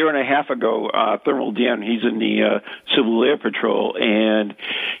a year and a half ago, Thermal Dan, he's in the Civil Air Patrol, and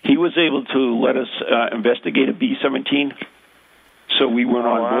he was able to let us investigate a B-17. So we went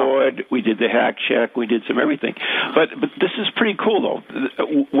on board, we did the hack check, we did some everything. But this is pretty cool,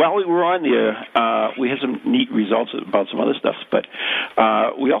 though. While we were on there, we had some neat results about some other stuff, but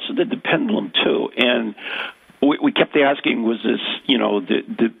we also did the pendulum, too. And we kept asking, was this,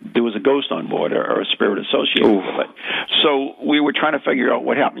 there was a ghost on board or a spirit associated with it. So we were trying to figure out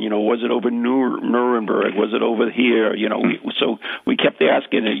what happened. Was it over Nuremberg? Was it over here? So we kept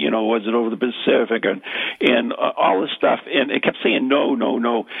asking it, was it over the Pacific and all this stuff. And it kept saying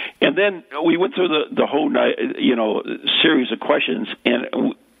no. And then we went through the whole night, series of questions.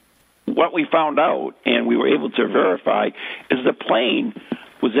 And what we found out, and we were able to verify, is the plane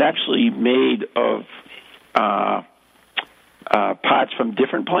was actually made of parts from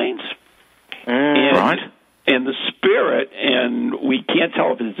different planes. Right. And the spirit, and we can't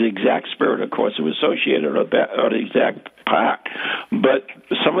tell if it's the exact spirit, of course, it was associated or the exact part, but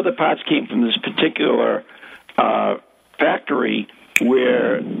some of the parts came from this particular factory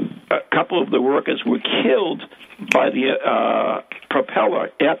where a couple of the workers were killed by the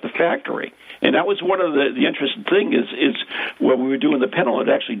propeller at the factory. And that was one of the interesting thing is when we were doing the panel, it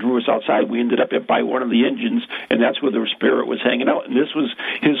actually drew us outside. We ended up by one of the engines, and that's where the spirit was hanging out. And this was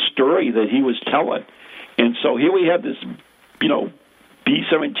his story that he was telling. And so here we have this,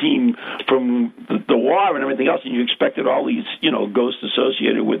 B-17 from the war and everything else, and you expected all these, ghosts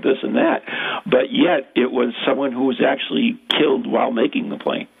associated with this and that. But yet it was someone who was actually killed while making the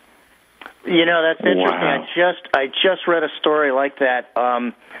plane. That's interesting. Wow. I just read a story like that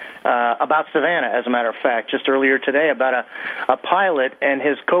about Savannah, as a matter of fact, just earlier today, about a pilot and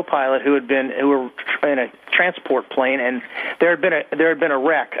his co-pilot who were in a transport plane, and there had been a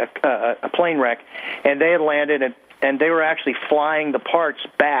wreck, a plane wreck, and they had landed, and they were actually flying the parts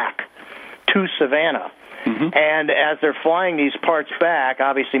back to Savannah. Mm-hmm. And as they're flying these parts back,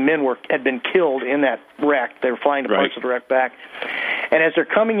 obviously men had been killed in that wreck. They were flying the parts of the wreck back, and as they're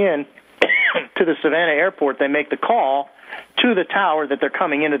coming in to the Savannah airport, they make the call to the tower that they're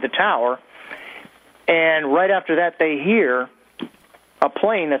coming into the tower, and right after that they hear a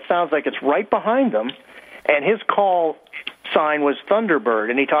plane that sounds like it's right behind them, and his call sign was Thunderbird,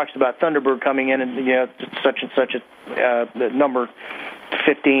 and he talks about Thunderbird coming in and such and such a number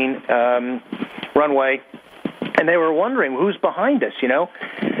 15 runway, and they were wondering who's behind us,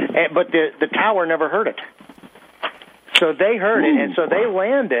 but the tower never heard it. So they heard it, and so they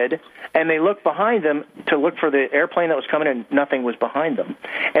landed, and they looked behind them to look for the airplane that was coming in. Nothing was behind them.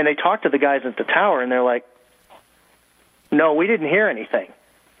 And they talked to the guys at the tower, and they're like, no, we didn't hear anything.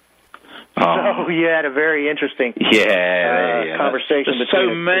 So you had a very interesting conversation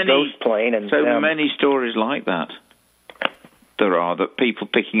between the ghost plane and many stories like that. There are that people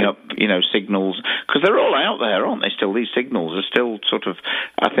picking up, signals, because they're all out there, aren't they? Still, these signals are still sort of,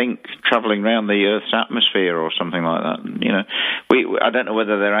 I think, traveling around the Earth's atmosphere or something like that. I don't know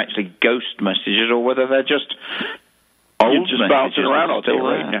whether they're actually ghost messages or whether they're just old just bouncing around all day,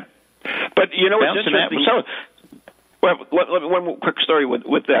 right? Yeah. But what's interesting? Well, one quick story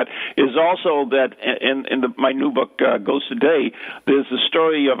with that is also that in my new book, Ghosts Today, there's a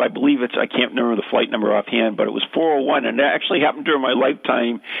story of, I believe I can't remember the flight number offhand, but it was 401, and that actually happened during my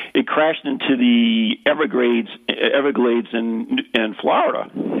lifetime. It crashed into the Everglades in Florida.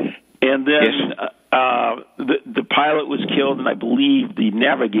 And then the pilot was killed, and I believe the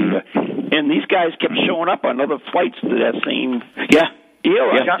navigator. And these guys kept showing up on other flights to that same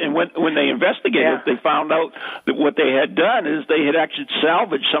and when they investigated, they found out that what they had done is they had actually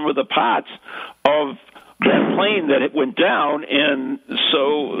salvaged some of the parts of that plane that it went down, and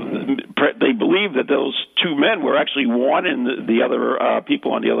so they believe that those two men were actually warning the other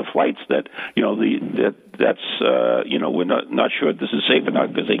people on the other flights that we're not sure this is safe or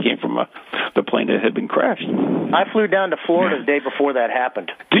not because they came from the plane that had been crashed. I flew down to Florida the day before that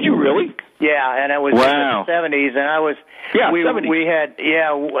happened. Did you really? Yeah, and I was in the 70s, and I was. Yeah, we had.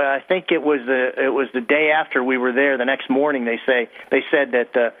 Yeah, I think it was the day after we were there. The next morning, they said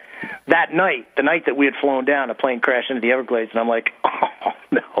that. That night, the night that we had flown down, a plane crashed into the Everglades, and I'm like, oh,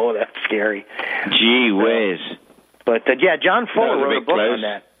 no, that's scary. Gee whiz. But, John Fuller wrote a book on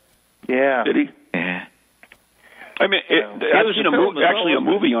that. Yeah. Did he? Yeah. I mean, I've seen a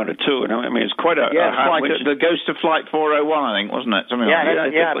movie on it, too. And I mean, it's quite a hard like the Ghost of Flight 401, I think, wasn't it? Something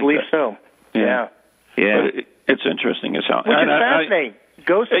like that. I believe so. Yeah. But it's interesting as hell. Which is fascinating.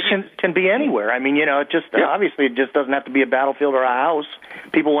 Ghosts can be anywhere. I mean, obviously it just doesn't have to be a battlefield or a house.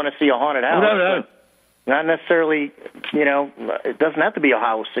 People want to see a haunted house. No. Not necessarily, it doesn't have to be a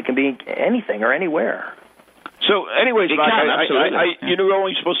house. It can be anything or anywhere. So, anyways, Mark, absolutely. you know, we're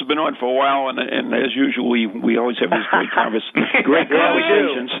only supposed to have been on for a while, and as usual, we always have these great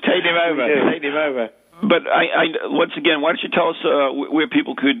conversations. Take him over. But once again, why don't you tell us where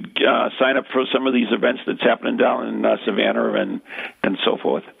people could sign up for some of these events that's happening down in Savannah and so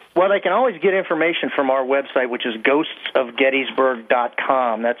forth? Well, they can always get information from our website, which is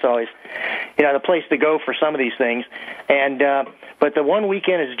ghostsofgettysburg.com. That's always, the place to go for some of these things. And but the one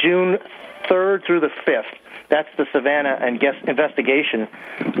weekend is June 3rd through the 5th. That's the Savannah and Guest Investigation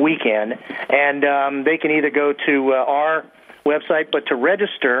weekend. And they can either go to our website, but to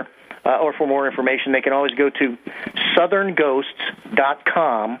register or for more information, they can always go to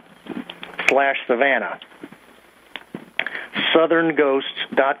southernghosts.com/Savannah.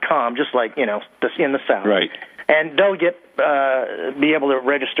 southernghosts.com, just like, in the South. Right. And they'll be able to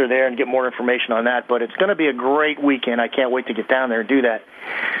register there and get more information on that. But it's going to be a great weekend. I can't wait to get down there and do that.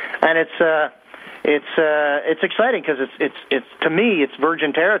 And it's exciting because it's to me it's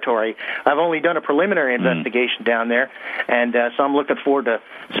virgin territory. I've only done a preliminary investigation down there, and so I'm looking forward to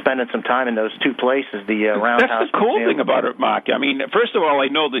spending some time in those two places. The Roundhouse. That's the cool Museum. thing about it, Mark. I mean, first of all, I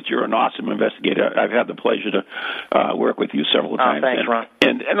know that you're an awesome investigator. I've had the pleasure to work with you several times. Thanks, Ron.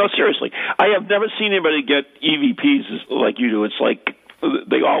 And no, seriously, I have never seen anybody get EVPs like you do. It's like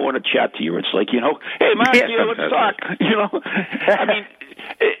they all want to chat to you. It's like, hey, Mark, let's talk. I mean.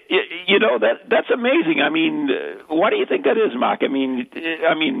 That's amazing. I mean, why do you think that is, Mark? I'm not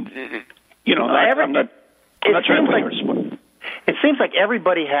trying to play your sport. It seems like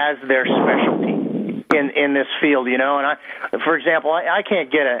everybody has their specialty in this field, And for example, I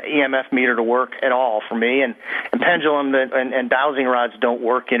can't get an EMF meter to work at all for me, and pendulum and dowsing rods don't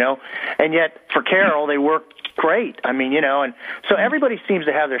work, And yet for Carol, they work great. I mean, and so everybody seems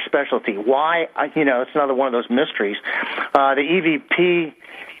to have their specialty. Why? It's another one of those mysteries. The EVP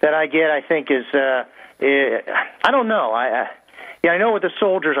that I get, I think, is I don't know. I know with the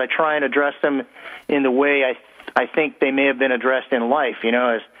soldiers, I try and address them in the way I think they may have been addressed in life. You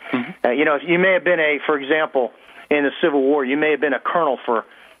may have been for example, in the Civil War, you may have been a colonel for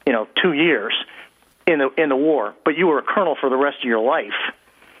 2 years in the war, but you were a colonel for the rest of your life.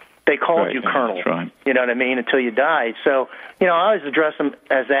 They called you colonel. That's right. You know what I mean? Until you died. So I always address them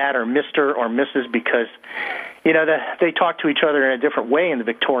as that or Mr. or Mrs. because they talk to each other in a different way in the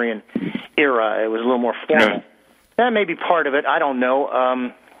Victorian era. It was a little more formal. Yeah. That may be part of it. I don't know.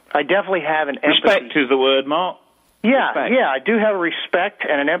 I definitely have an empathy. Respect is the word, Mark. Yeah, respect. I do have a respect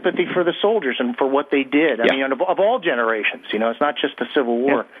and an empathy for the soldiers and for what they did. I mean, of all generations. It's not just the Civil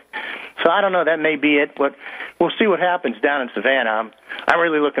War. Yeah. So I don't know. That may be it, but we'll see what happens down in Savannah. I'm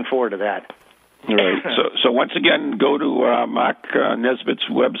really looking forward to that. Right. So once again, go to Mark Nesbitt's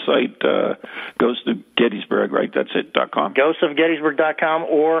website, Ghost of Gettysburg, right? That's it, .com. Ghostsofgettysburg.com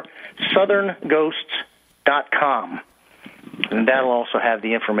or southernghosts.com. And that'll also have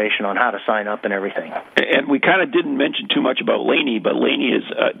the information on how to sign up and everything. And we kind of didn't mention too much about Lainey, but Lainey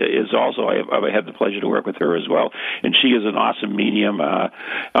is also, I had the pleasure to work with her as well, and she is an awesome medium.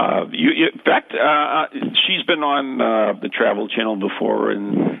 In fact, she's been on the Travel Channel before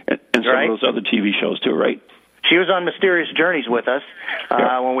and some of those other TV shows too, right? She was on Mysterious Journeys with us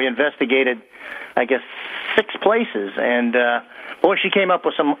when we investigated, I guess, 6 places, and boy, she came up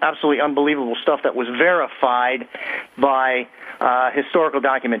with some absolutely unbelievable stuff that was verified by historical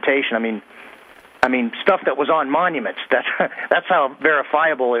documentation. I mean, stuff that was on monuments. That's how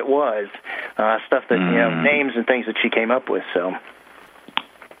verifiable it was. Stuff that names and things that she came up with. So,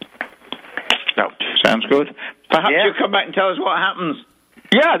 sounds good. Perhaps you'll come back and tell us what happens.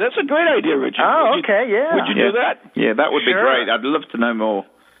 Yeah, that's a great idea, Richard. Oh, okay, yeah. Would you do that? Yeah, that would be great. I'd love to know more.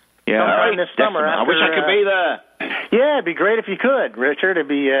 Yeah, sometime this summer. I wish I could be there. Yeah, it'd be great if you could, Richard. It'd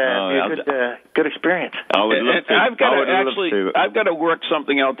be a good experience. I would love to. I've got to work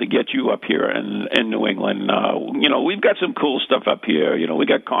something out to get you up here in New England. We've got some cool stuff up here. We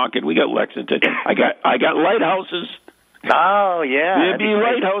got Concord, we got Lexington. I got lighthouses. Oh yeah, there'd be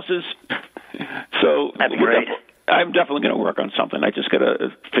lighthouses. So that'd be great. I'm definitely going to work on something. I just got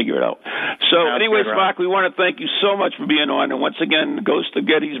to figure it out. So anyways, Mark, we want to thank you so much for being on. And once again,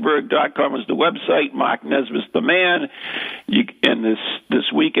 ghostofgettysburg.com is the website. Mark Nesbitt's the man. And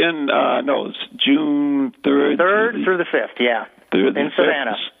this weekend, it's June 3rd. 3rd through the 5th, yeah. In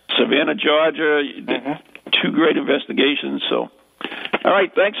Savannah. Savannah, Georgia. 2 great investigations. So, all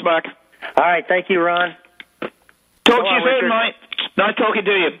right. Thanks, Mark. All right. Thank you, Ron. Talk to you soon, mate. Nice talking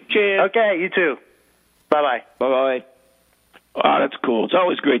to you. Cheers. Okay, you too. Bye-bye. Bye-bye. Oh, that's cool. It's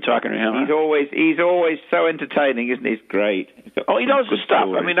always great talking to him. He's always so entertaining, isn't he? He's great. Oh, he knows his stuff.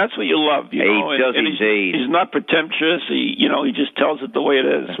 I mean, that's what you love. You know? He does indeed. He's not pretentious. He just tells it the way it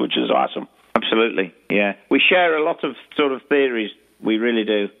is, which is awesome. Absolutely, yeah. We share a lot of sort of theories. We really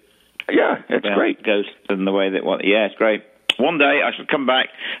do. Yeah, it's great. Ghosts and the way that yeah, it's great. One day I shall come back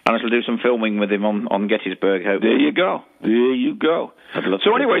and I shall do some filming with him on Gettysburg, hopefully. There you go.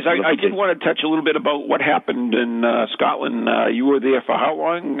 So anyways, I did want to touch a little bit about what happened in Scotland. You were there for how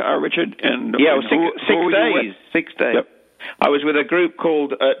long, Richard? And yeah, 6 days. 6 days. Yep. I was with a group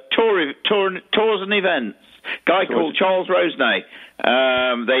called Tours and Events. Guy called Charles Rosenay.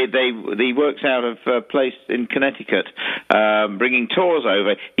 He works out of a place in Connecticut, bringing tours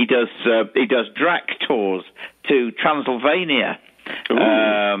over. He does drac tours to Transylvania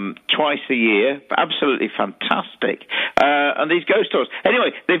twice a year. Absolutely fantastic. And these ghost tours.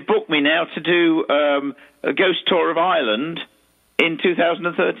 Anyway, they've booked me now to do a ghost tour of Ireland in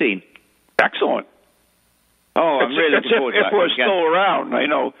 2013. Excellent. Oh, I'm really looking forward to that. If we're still around, I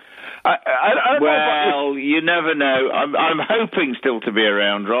know. I don't know. Well, you never know. I'm hoping still to be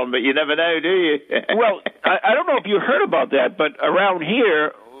around, Ron, but you never know, do you? Well, I don't know if you heard about that, but around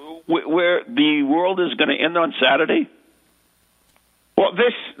here, where the world is going to end on Saturday. What,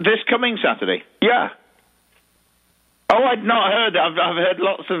 this coming Saturday? Yeah. Oh, I'd not heard that. I've heard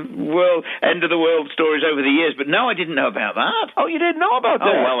lots of end of the world stories over the years, but no, I didn't know about that. Oh, you didn't know about that?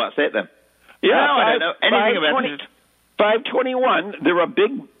 Oh, well, that's it then. Yeah, no, I don't know anything about it. 521, there are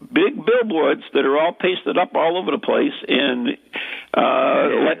big billboards that are all pasted up all over the place and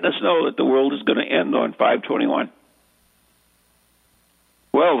letting us know that the world is going to end on 521.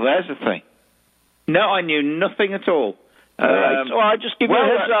 Well, there's the thing. No, I knew nothing at all. So I'll just give you a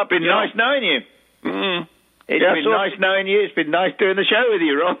heads up. It's been nice knowing you. Mm-hmm. It's been nice knowing you. It's been nice doing the show with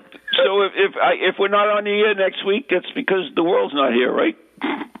you, Ron. So if we're not on the air next week, that's because the world's not here, right?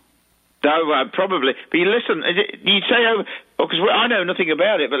 No, probably. But you listen, you say, because I know nothing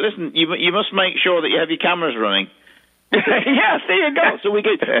about it, but listen, you must make sure that you have your cameras running. Yes, there you go. So we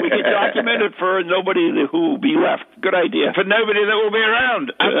can document it for nobody who will be left. Good idea. For nobody that will be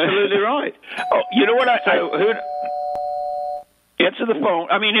around. Absolutely right. Oh, you know what? Answer the phone.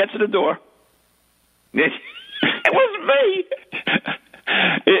 Answer the door. It wasn't me.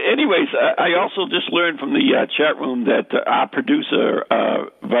 Anyways, I also just learned from the chat room that our producer,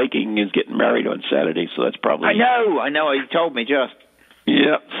 Viking, is getting married on Saturday, so that's probably... I know, he told me just.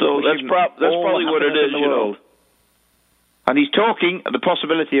 Yeah, so that's probably what it is, you know. And he's talking the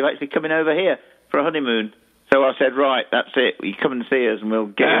possibility of actually coming over here for a honeymoon. So I said, right, that's it. You come and see us, and we'll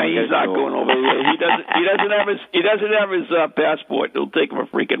get. He's not going over here. He doesn't have his passport. It'll take him a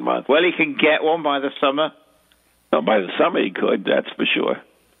freaking month. Well, he can get one by the summer. No, by the summer he could. That's for sure.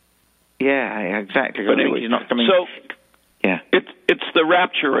 Yeah, exactly. But anyway, he's not coming. So, yeah, it's the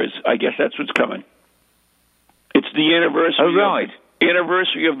rapture. I guess that's what's coming. It's the anniversary. Oh, right.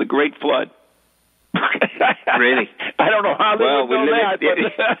 Anniversary of the Great Flood. Really? I don't know how they would know that.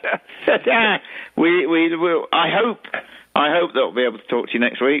 I hope that we'll be able to talk to you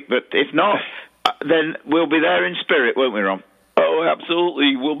next week. But if not, then we'll be there in spirit, won't we, Ron? Oh,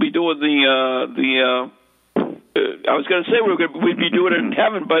 absolutely. We'll be doing I was going to say we'd be doing it in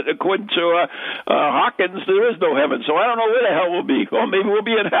heaven, but according to Hawkins, there is no heaven. So I don't know where the hell we'll be. Or maybe we'll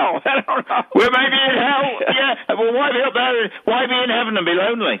be in hell. I don't know. We may be in hell. Yeah. Well, why be up there? Why be in heaven and be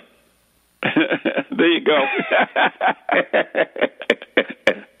lonely? There you go.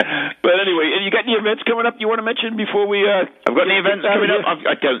 But anyway, you got any events coming up you want to mention before we... I've got any events coming up?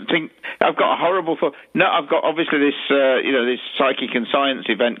 I don't think... I've got a horrible thought. No, I've got obviously this, this psychic and science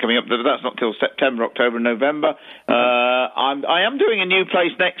event coming up. That's not till September, October, and November. I am doing a new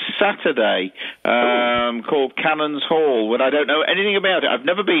place next Saturday called Cannons Hall, but I don't know anything about it. I've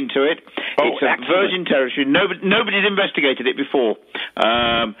never been to it. It's a virgin territory. Nobody's investigated it before.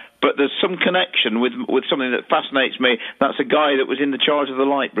 But there's some connection with something that fascinates me. That's a guy that was in the charge of the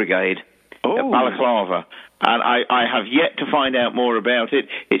Light Brigade at Balaclava. And I have yet to find out more about it.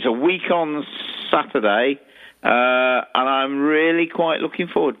 It's a week on Saturday, and I'm really quite looking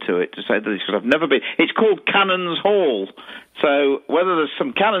forward to it, to say the least, because I've never been. It's called Cannons Hall. So whether there's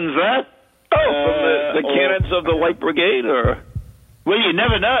some cannons there... from the cannons of the Light Brigade, or... Well, you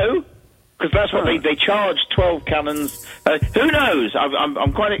never know. Because that's what they charge 12 cannons. Who knows?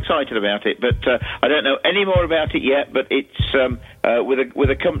 I'm quite excited about it, but I don't know any more about it yet. But it's with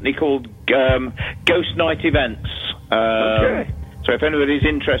a company called Ghost Night Events. Okay. So if anybody's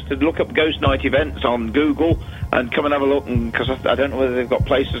interested, look up Ghost Night Events on Google, and come and have a look, because I don't know whether they've got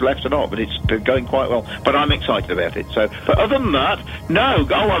places left or not, but it's going quite well. But I'm excited about it. So, but other than that, no.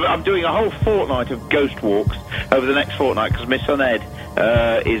 I'm doing a whole fortnight of ghost walks over the next fortnight, because my son Ed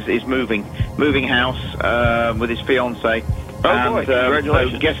is moving house with his fiancée. Oh boy!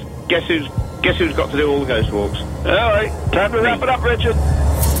 Congratulations! So guess who's got to do all the ghost walks? All right, time to wrap it up, Richard.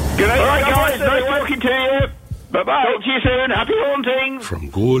 Good night, all right, guys. Nice talking to you. Bye-bye. Talk to you soon. Happy hauntings. From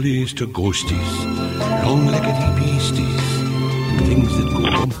ghoulies to ghosties, long-leggedy beasties, and things that go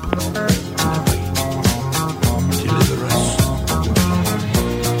bump.